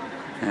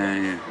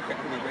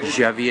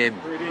 Javier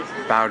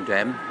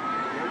Bardem.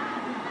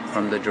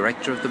 From the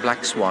director of The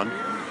Black Swan.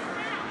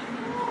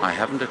 I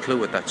haven't a clue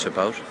what that's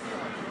about.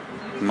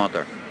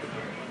 Mother.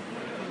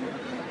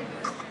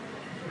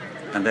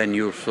 And then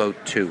You'll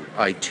Float 2,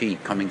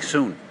 IT, coming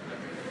soon.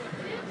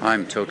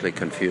 I'm totally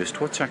confused.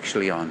 What's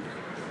actually on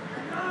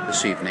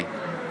this evening?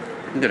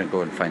 I'm going to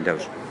go and find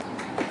out.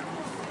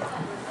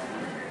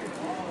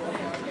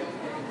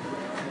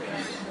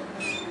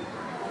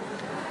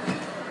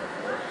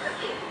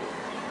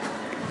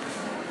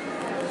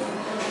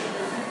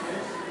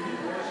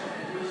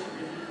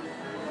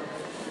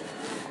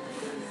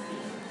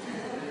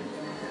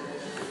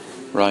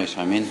 Right,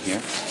 I'm in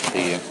here.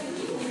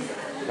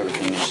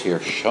 Everything is here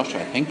shut,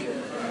 I think.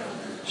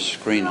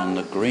 Screen on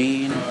the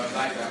Green.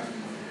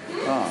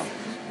 Ah.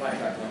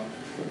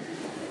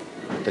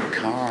 The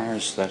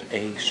Cars That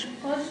Ate.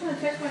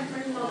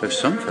 There's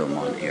some film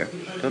on here.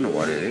 Don't know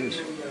what it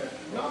is.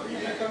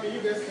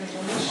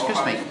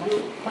 Excuse me.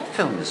 What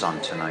film is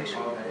on tonight?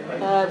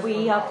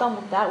 We are done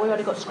with that. We've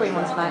already got Scream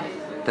on tonight.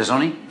 There's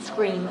only?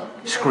 Scream.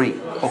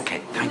 Scream.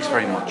 Okay, thanks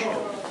very much.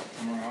 Okay,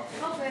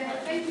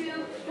 thank you.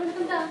 Want to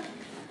come down?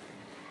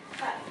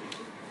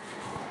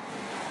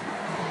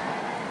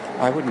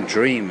 I wouldn't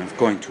dream of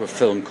going to a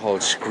film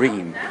called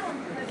Scream.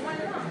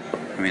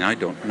 I mean, I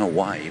don't know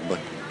why, but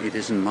it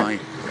isn't my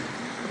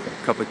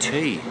cup of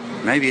tea.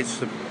 Maybe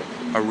it's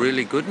a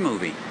really good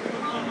movie.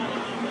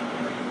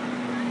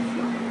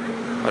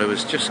 But it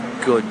was just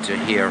good to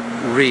hear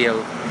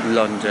real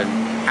London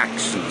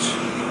accents.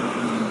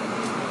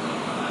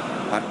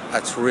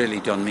 That's really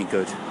done me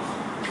good.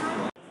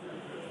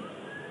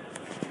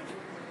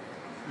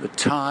 The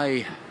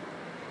Thai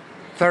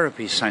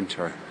Therapy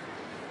Centre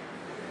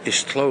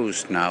is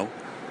closed now.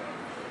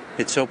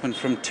 It's open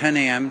from 10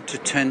 a.m. to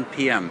 10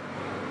 p.m.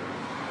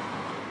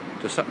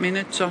 Does that mean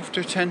it's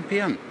after 10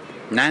 p.m.?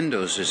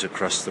 Nando's is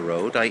across the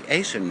road. I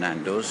ate in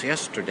Nando's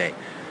yesterday.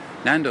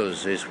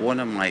 Nando's is one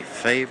of my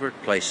favourite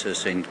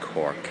places in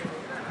Cork.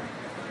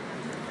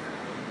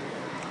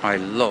 I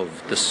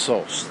love the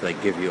sauce they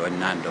give you in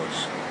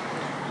Nando's.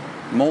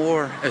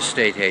 More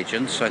estate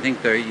agents, I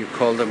think you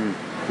call them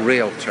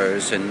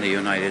realtors in the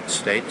United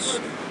States.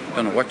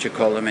 Don't know what you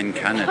call them in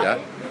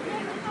Canada.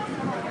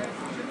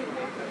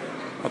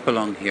 Up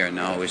along here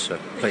now is a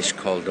place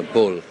called The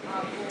Bull.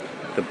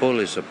 The Bull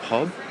is a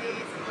pub.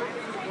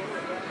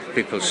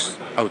 People's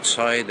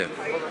outside,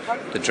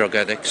 the drug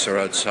addicts are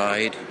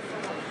outside,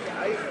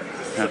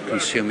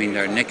 consuming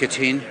their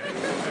nicotine.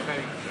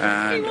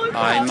 And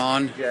I'm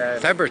on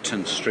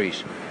Theberton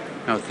Street.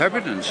 Now,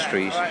 Theberton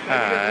Street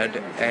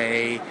had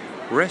a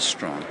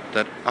restaurant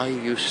that I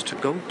used to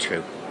go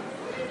to.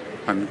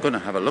 I'm going to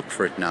have a look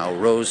for it now.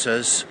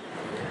 Rosa's.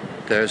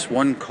 There's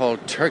one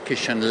called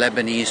Turkish and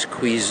Lebanese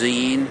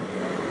Cuisine.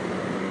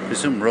 I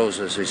presume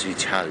Rosa's is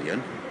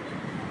Italian.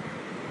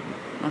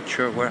 Not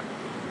sure where.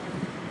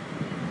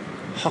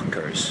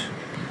 Hookers.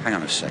 Hang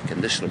on a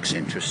second, this looks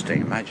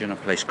interesting. Imagine a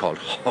place called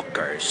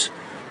Hookers.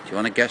 Do you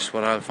want to guess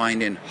what I'll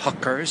find in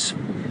Hookers?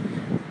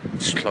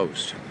 It's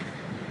closed.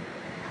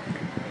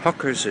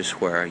 Hookers is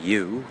where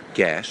you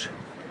get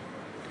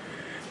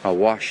a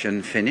wash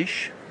and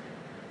finish,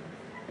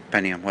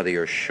 depending on whether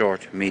you're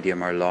short,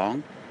 medium or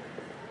long.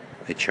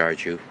 They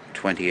charge you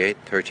 28,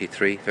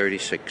 33,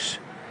 36.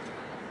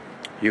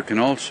 You can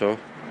also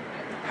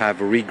have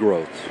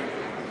regrowth.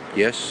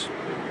 Yes.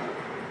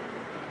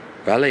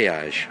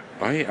 Balayage.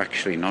 I'm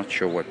actually not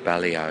sure what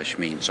balayage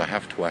means. I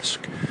have to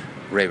ask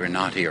Ray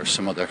Renati or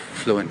some other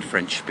fluent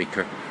French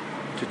speaker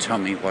to tell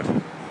me what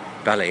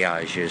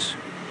balayage is.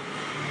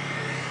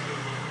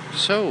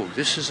 So,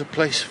 this is a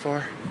place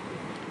for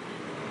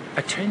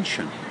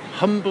attention.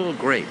 Humble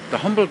Grape. The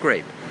Humble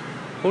Grape.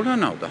 Hold on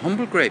now. The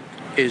Humble Grape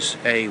is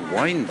a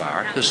wine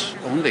bar. There's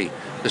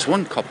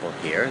one couple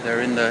here.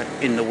 They're in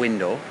the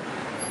window.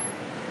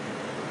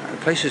 The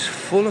place is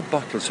full of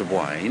bottles of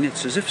wine.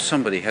 It's as if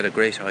somebody had a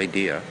great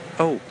idea.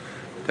 Oh,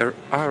 there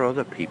are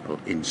other people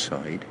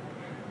inside.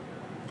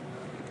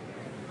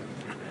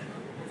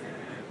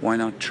 Why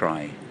not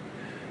try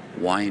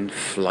Wine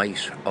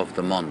Flight of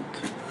the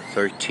Month?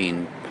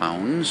 £13.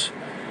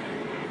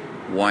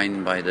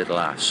 Wine by the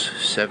glass,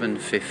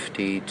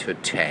 $7.50 to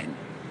 $10.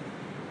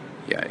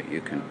 Yeah,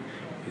 you can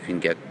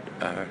get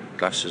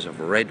glasses of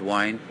red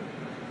wine.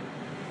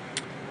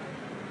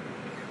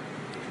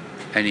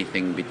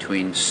 Anything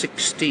between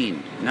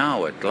 16.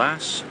 Now a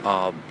glass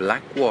of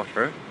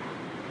Blackwater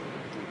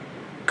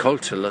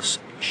Cultulus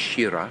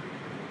Shira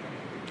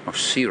or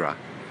Syrah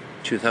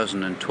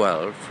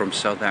 2012 from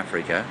South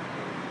Africa,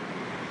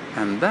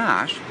 and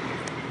that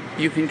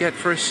you can get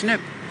for a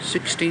snip,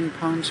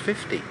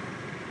 £16.50.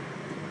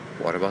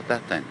 What about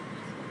that then?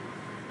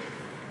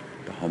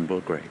 The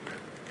Humble Grape.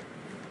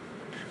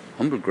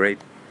 Humble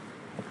Grape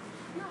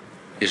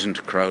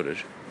isn't crowded.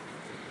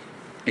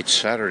 It's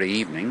Saturday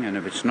evening, and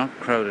if it's not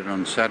crowded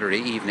on Saturday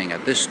evening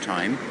at this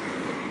time,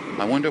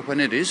 I wonder when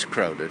it is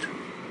crowded.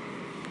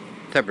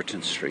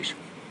 Theberton Street.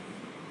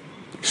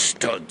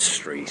 Stud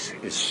Street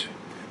is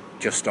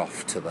just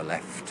off to the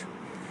left,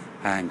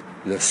 and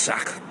Le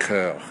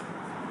Sacre-Cœur.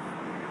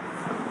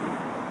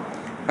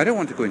 I don't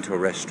want to go into a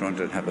restaurant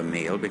and have a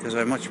meal because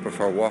I much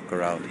prefer walk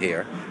around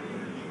here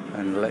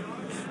and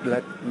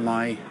let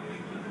my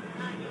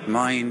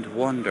mind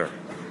wander.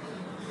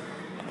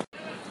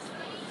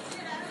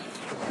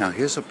 Now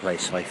here's a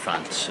place I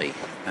fancy,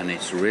 and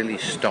it's really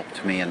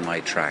stopped me in my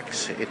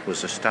tracks. It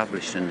was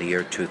established in the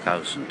year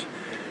 2000,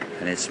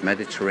 and it's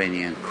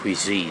Mediterranean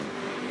cuisine,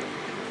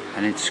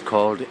 and it's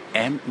called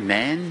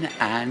Mem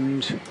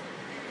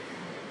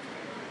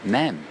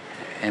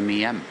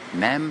M-E-M,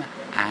 Mem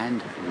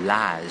and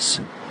Laz,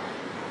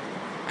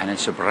 and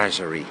it's a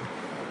brasserie.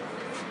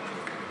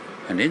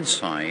 And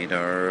inside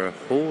are a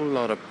whole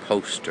lot of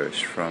posters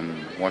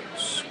from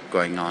what's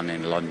going on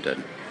in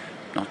London.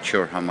 Not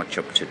sure how much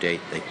up to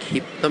date they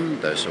keep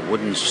them. There's a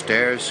wooden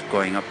stairs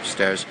going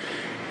upstairs.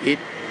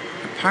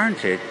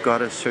 Apparently it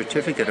got a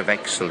certificate of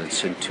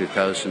excellence in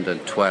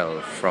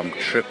 2012 from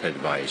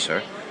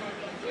TripAdvisor.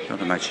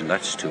 Don't imagine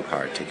that's too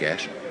hard to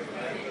get.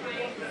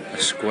 A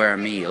Square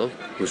Meal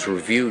was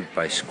reviewed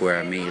by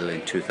Square Meal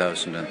in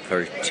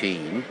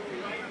 2013.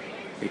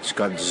 It's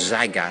got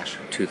Zagat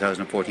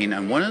 2014,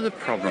 and one of the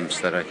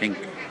problems that I think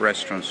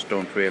restaurants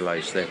don't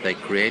realize that they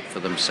create for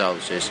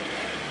themselves is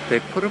they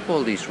put up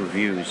all these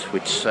reviews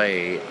which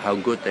say how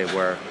good they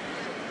were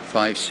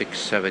 5, 6,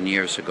 7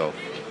 years ago.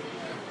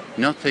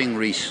 Nothing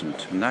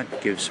recent, and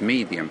that gives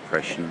me the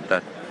impression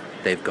that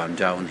they've gone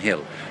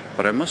downhill.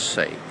 But I must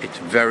say, it's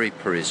very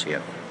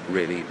Parisian,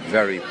 really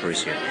very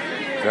Parisian.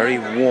 Very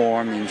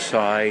warm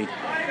inside.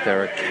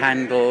 There are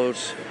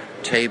candles,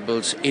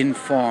 tables,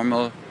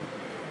 informal.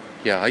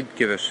 Yeah, I'd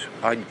give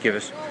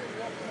it,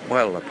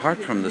 well, apart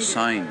from the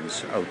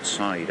signs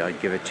outside, I'd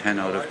give it 10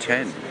 out of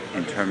 10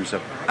 in terms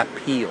of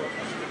appeal.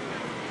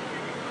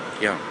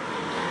 Yeah.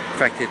 In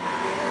fact, it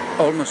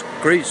almost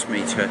grieves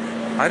me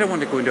I don't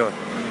want to go into a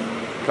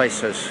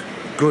place as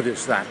good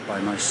as that by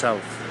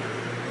myself.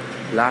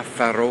 La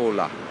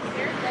Farola,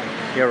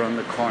 here on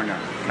the corner,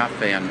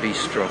 cafe and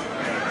bistro.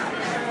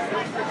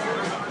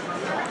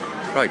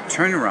 Right,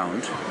 turn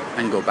around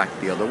and go back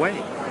the other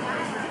way.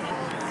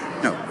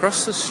 No,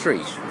 cross the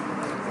street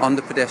on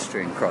the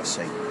pedestrian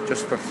crossing,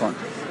 just for fun.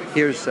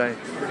 Here's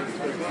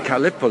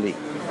Calipoli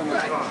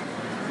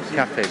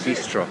Cafe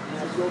Bistro.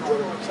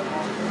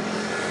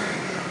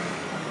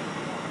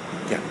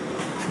 Yeah.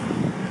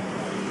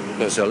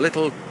 There's a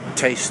little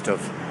taste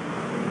of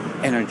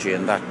energy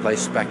in that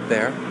place back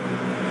there.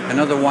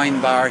 Another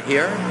wine bar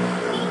here.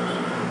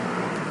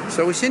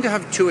 So we seem to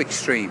have two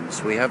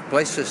extremes. We have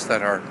places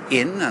that are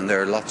in and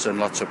there are lots and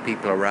lots of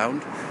people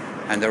around,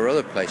 and there are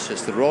other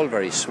places that are all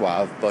very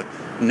suave but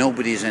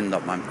nobody's in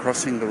them. I'm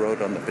crossing the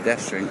road on the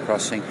pedestrian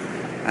crossing,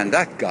 and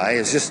that guy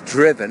has just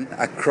driven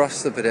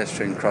across the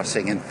pedestrian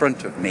crossing in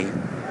front of me.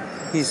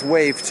 He's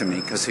waved to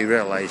me because he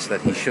realized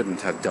that he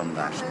shouldn't have done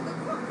that.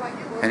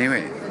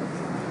 Anyway,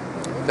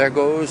 there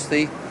goes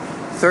the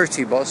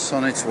 30 bus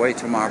on its way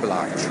to Marble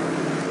Arch.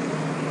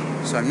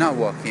 So I'm now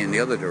walking in the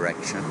other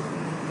direction.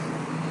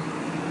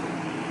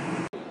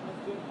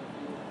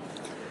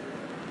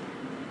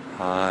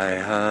 I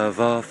have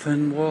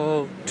often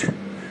walked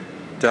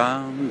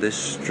down this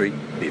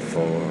street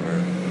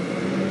before,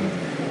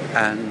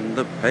 and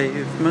the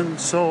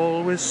pavements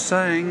always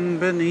sang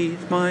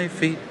beneath my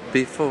feet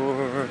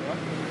before.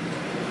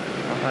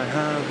 I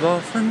have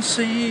often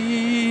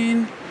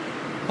seen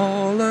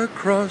all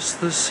across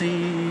the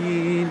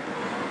scene,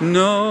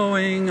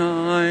 knowing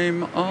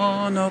I'm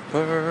on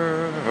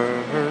Upper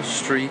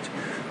Street.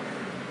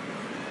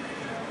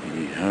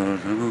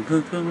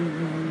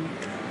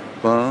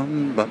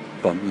 Bum, bum,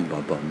 bum,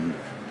 bum, bum.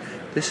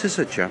 This is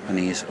a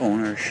Japanese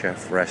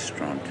owner-chef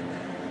restaurant,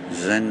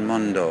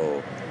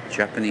 Zenmondo,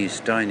 Japanese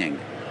dining.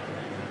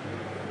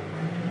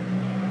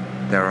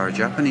 There are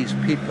Japanese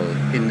people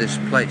in this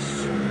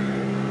place.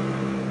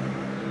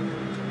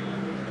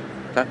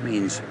 That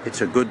means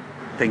it's a good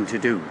thing to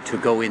do, to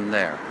go in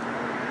there,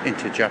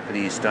 into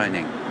Japanese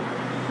dining.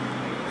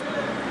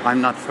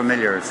 I'm not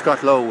familiar.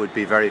 Scott Lowe would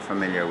be very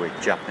familiar with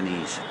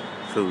Japanese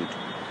food.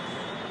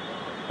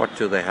 What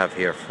do they have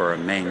here for a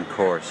main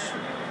course?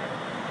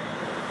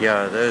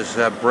 Yeah, there's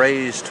a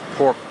braised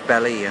pork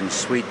belly and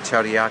sweet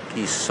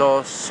teriyaki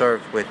sauce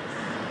served with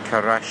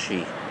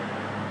karashi,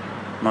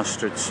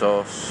 mustard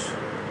sauce,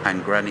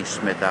 and Granny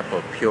Smith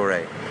apple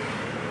puree.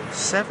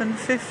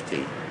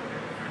 $7.50.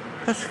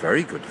 That's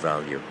very good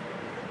value.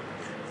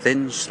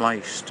 Thin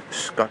sliced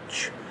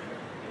Scotch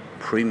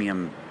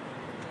premium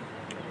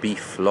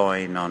beef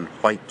loin on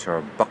white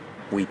or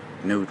buckwheat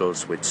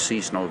noodles with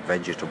seasonal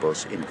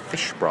vegetables in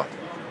fish broth.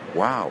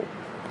 Wow.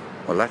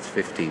 Well, that's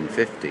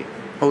 $15.50.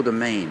 Oh, the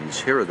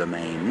mains. Here are the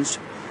mains.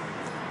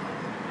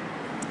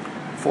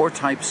 4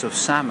 types of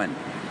salmon.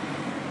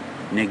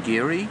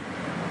 Nigiri,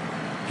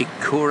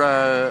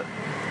 Ikura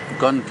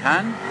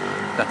gunkan,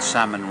 that's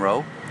salmon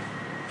roe,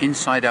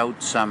 inside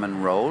out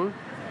salmon roll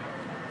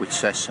with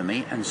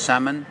sesame, and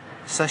salmon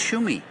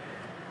sashimi.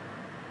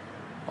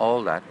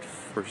 All that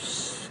for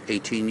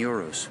 18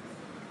 euros.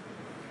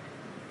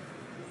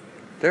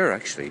 They're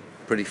actually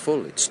pretty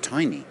full. It's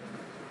tiny.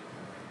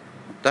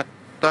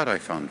 That I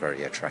found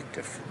very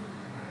attractive.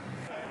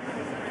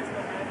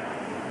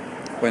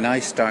 When I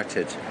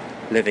started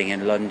living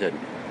in London,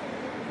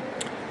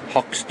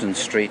 Hoxton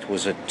Street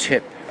was a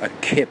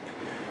kip,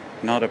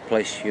 not a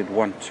place you'd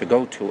want to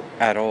go to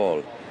at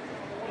all.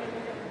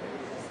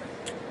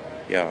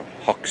 Yeah,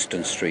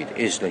 Hoxton Street,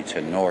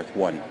 Islington, North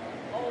 1.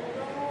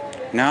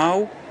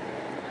 Now,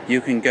 you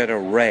can get a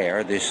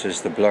rare, this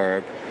is the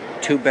blurb,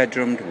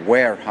 2-bedroomed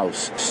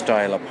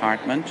warehouse-style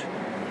apartment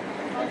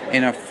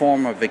in a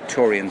former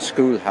Victorian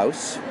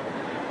schoolhouse,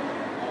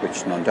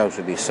 which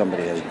undoubtedly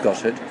somebody has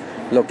gutted,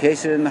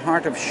 located in the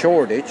heart of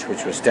Shoreditch,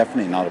 which was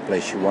definitely not a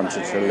place you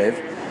wanted to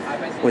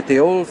live, with the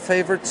old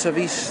favourites of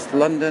East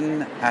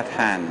London at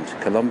hand.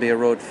 Columbia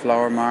Road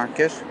Flower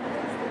Market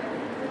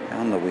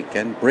on the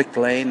weekend, Brick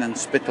Lane and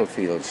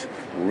Spitalfields,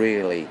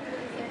 really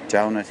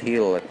down at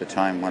heel at the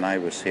time when I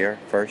was here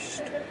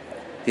first.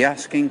 The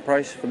asking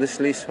price for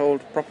this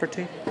leasehold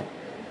property?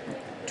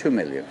 $2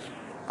 million.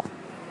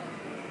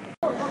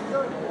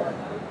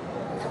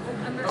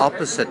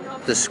 Opposite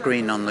the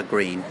screen on the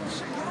green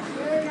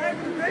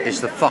is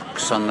the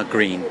Fox on the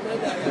Green.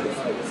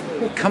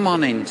 Come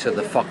on into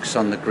the Fox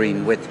on the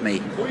Green with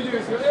me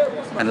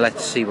and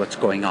let's see what's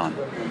going on.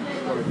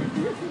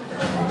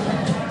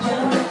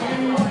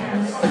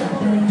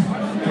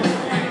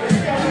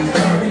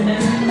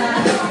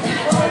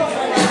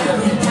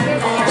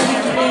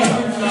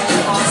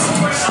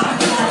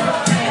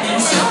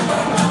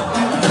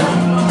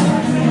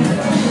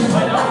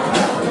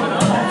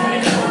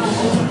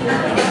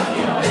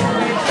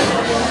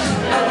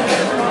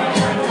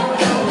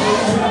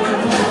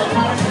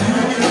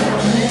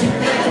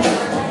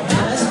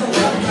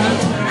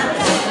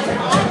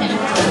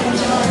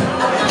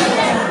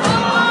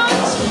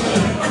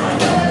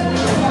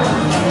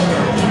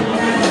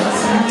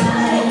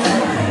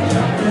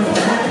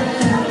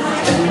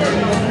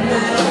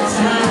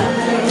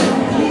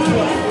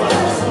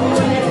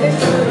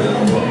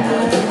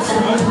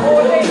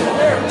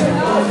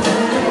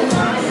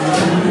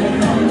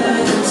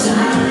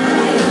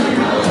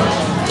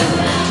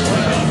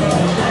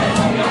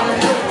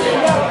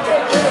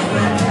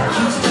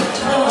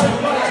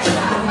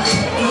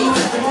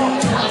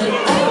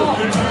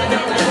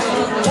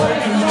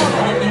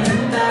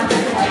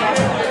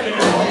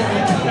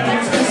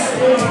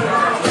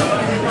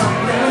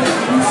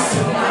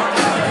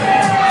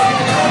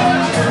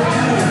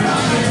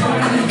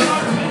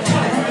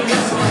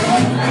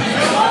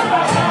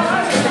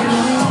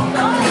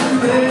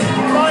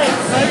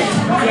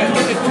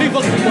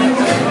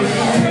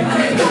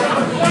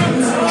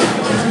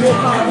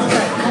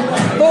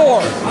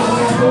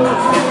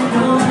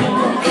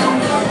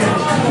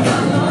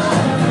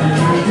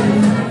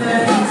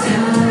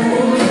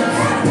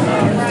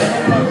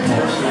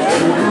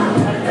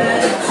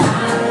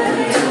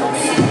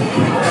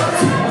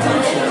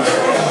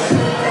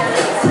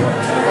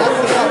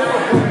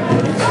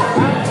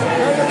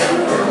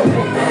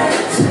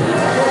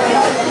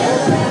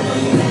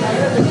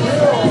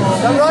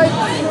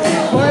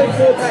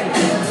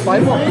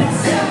 5 more.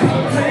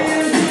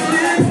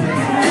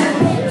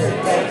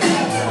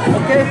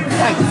 Okay,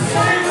 thanks.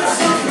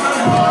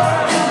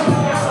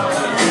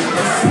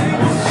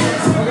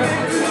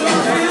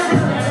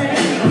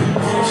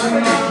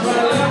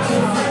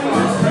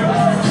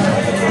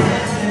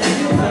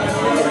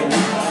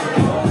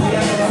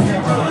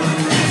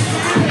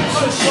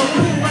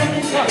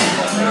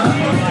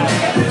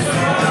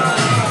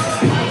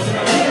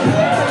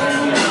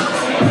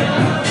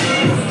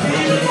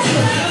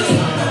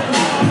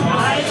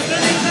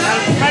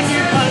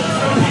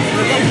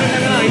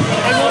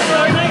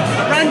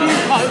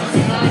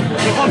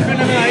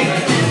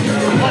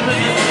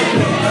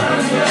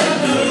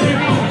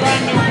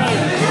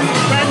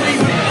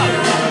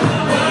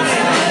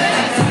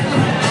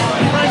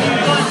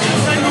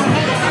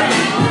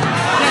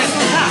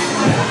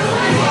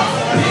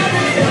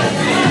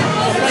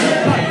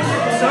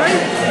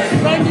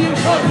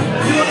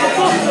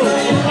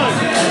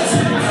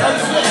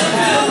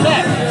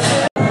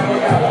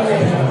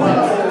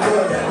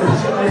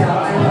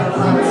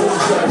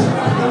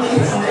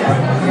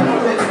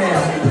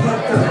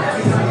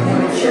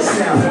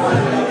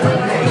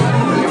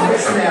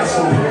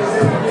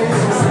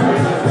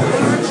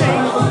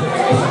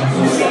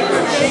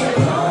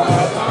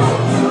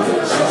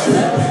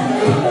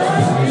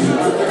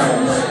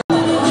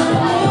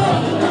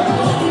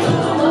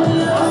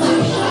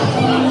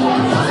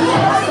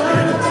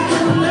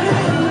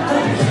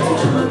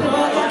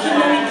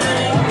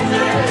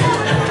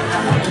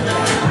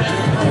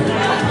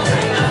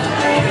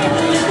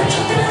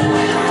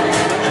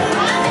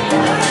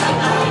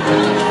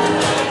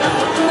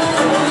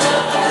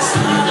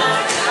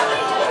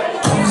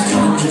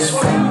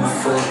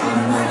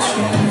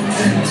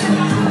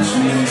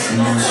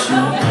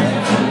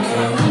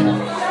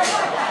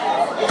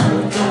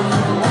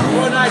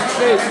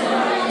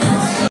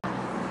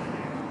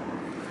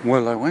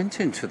 Well, I went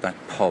into that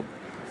pub,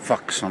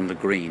 Fox on the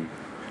Green,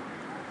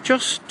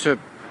 just to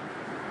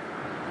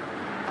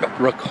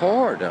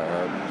record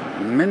a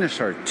minute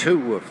or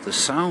two of the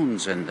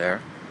sounds in there,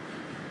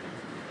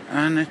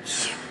 and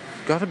it's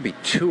got to be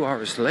 2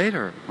 hours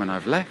later when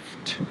I've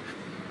left.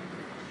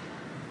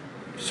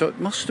 So it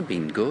must have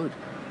been good.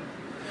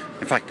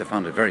 In fact, I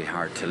found it very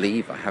hard to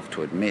leave, I have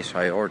to admit.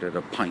 I ordered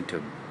a pint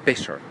of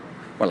bitter.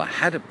 Well, I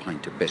had a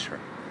pint of bitter.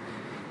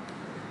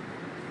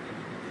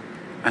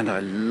 And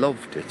I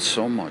loved it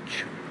so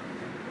much.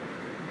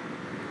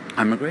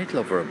 I'm a great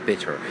lover of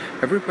bitter.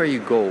 Everywhere you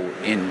go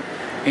in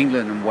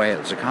England and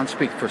Wales, I can't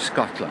speak for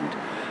Scotland,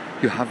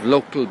 you have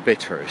local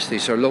bitters.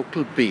 These are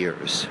local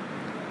beers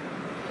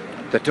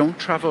that don't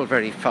travel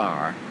very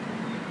far.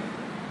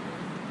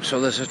 So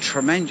there's a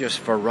tremendous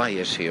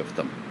variety of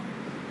them.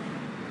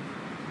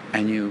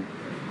 And you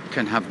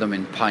can have them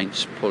in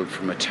pints pulled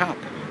from a tap.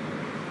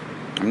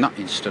 I'm not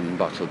instant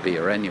bottle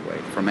beer anyway,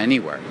 from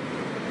anywhere.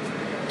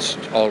 It's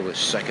always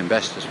second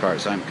best as far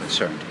as I'm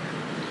concerned.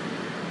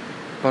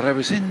 But I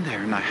was in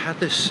there and I had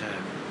this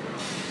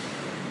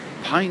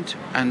pint,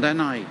 and then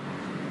I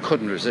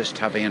couldn't resist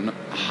having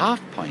a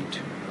half pint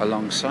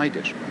alongside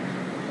it.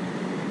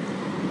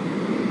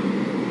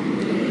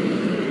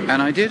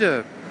 And I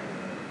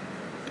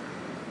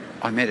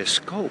made a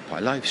scope, I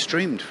live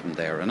streamed from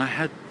there, and I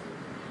had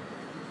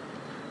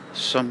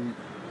some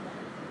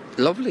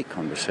lovely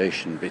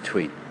conversation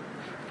between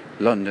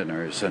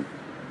Londoners and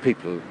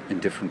people in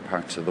different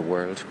parts of the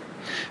world.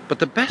 But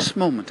the best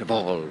moment of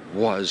all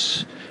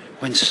was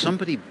when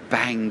somebody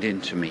banged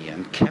into me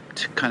and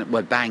kept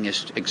well, bang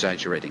is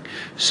exaggerating.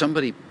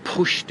 Somebody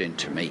pushed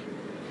into me.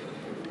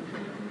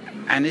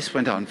 And this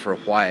went on for a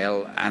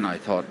while, and I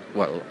thought,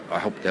 well, I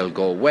hope they'll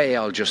go away.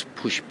 I'll just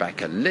push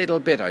back a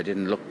little bit. I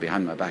didn't look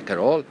behind my back at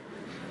all.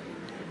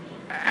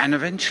 And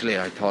eventually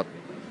I thought,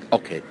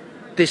 okay,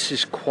 this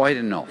is quite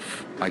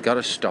enough. I got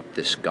to stop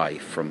this guy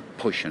from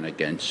pushing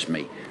against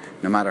me,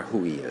 no matter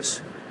who he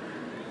is.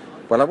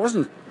 Well, I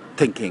wasn't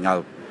thinking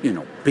I'll,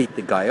 beat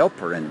the guy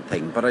up or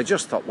anything, but I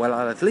just thought, well,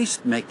 I'll at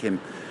least make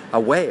him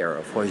aware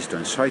of what he's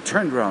doing. So I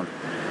turned around,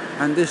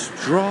 and this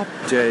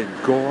drop-dead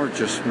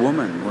gorgeous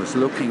woman was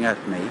looking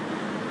at me,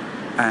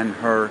 and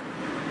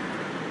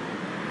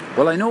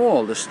well, I know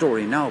all the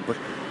story now, but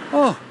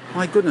oh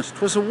my goodness,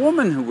 it was a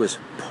woman who was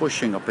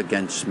pushing up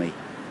against me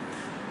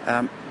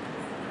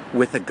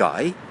with a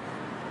guy,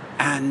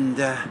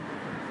 and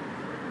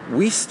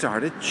we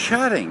started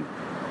chatting.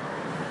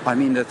 I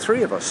mean, the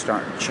three of us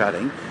started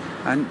chatting,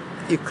 and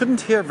you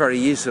couldn't hear very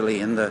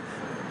easily in the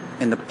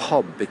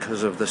pub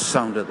because of the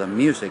sound of the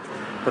music,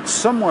 but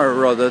somewhere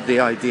or other the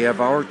idea of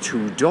our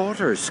two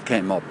daughters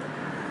came up.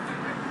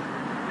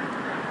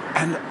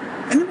 And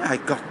anyway, I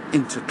got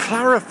into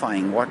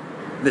clarifying what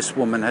this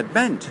woman had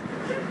meant,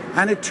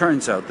 and it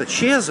turns out that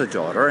she has a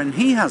daughter and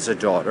he has a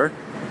daughter,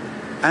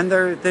 and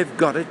they've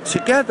got it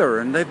together,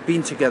 and they've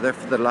been together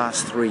for the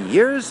last 3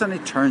 years, and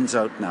it turns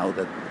out now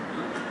that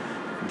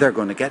they're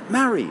going to get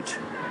married.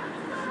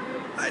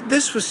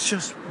 This was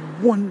just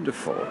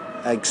wonderful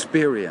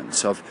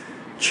experience of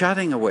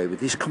chatting away with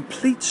these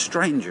complete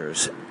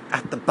strangers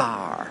at the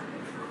bar.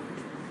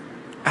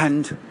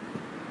 And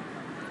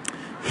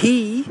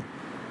He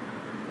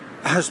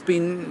has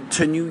been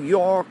to New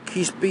York,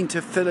 he's been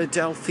to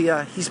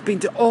Philadelphia, he's been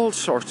to all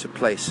sorts of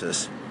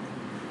places.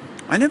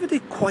 I never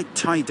did quite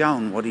tie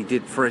down what he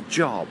did for a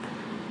job.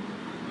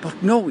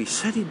 But no, he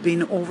said he'd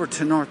been over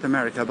to North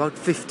America about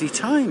 50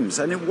 times,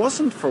 and it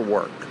wasn't for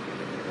work.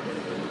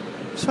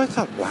 So I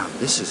thought, wow,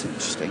 this is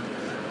interesting.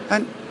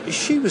 And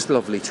she was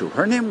lovely too.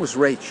 Her name was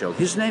Rachel.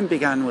 His name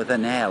began with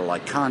an L.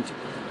 I've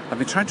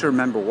been trying to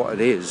remember what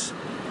it is,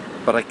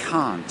 but I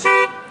can't.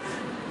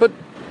 But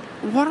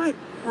what it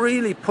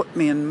really put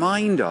me in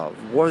mind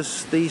of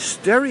was the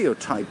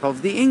stereotype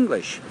of the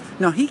English.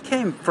 Now, he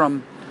came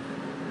from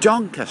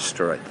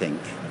Doncaster, I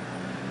think.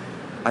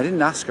 I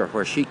didn't ask her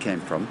where she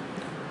came from.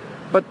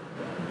 But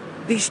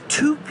these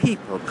two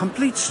people,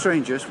 complete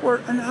strangers, were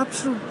an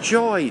absolute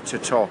joy to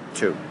talk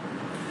to.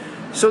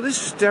 So this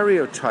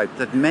stereotype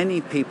that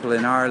many people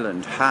in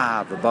Ireland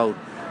have about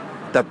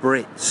the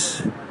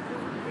Brits,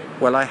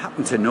 well, I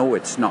happen to know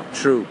it's not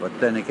true, but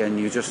then again,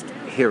 you just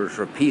hear it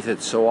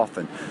repeated so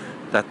often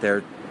that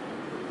they're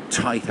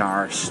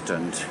tight-arsed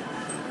and,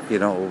 you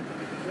know,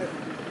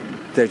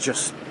 they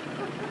just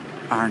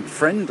aren't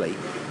friendly,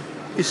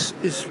 is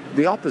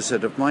the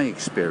opposite of my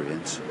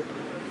experience.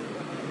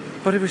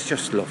 But it was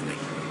just lovely.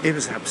 It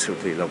was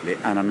absolutely lovely,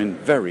 and I'm in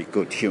very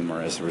good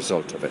humour as a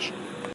result of it.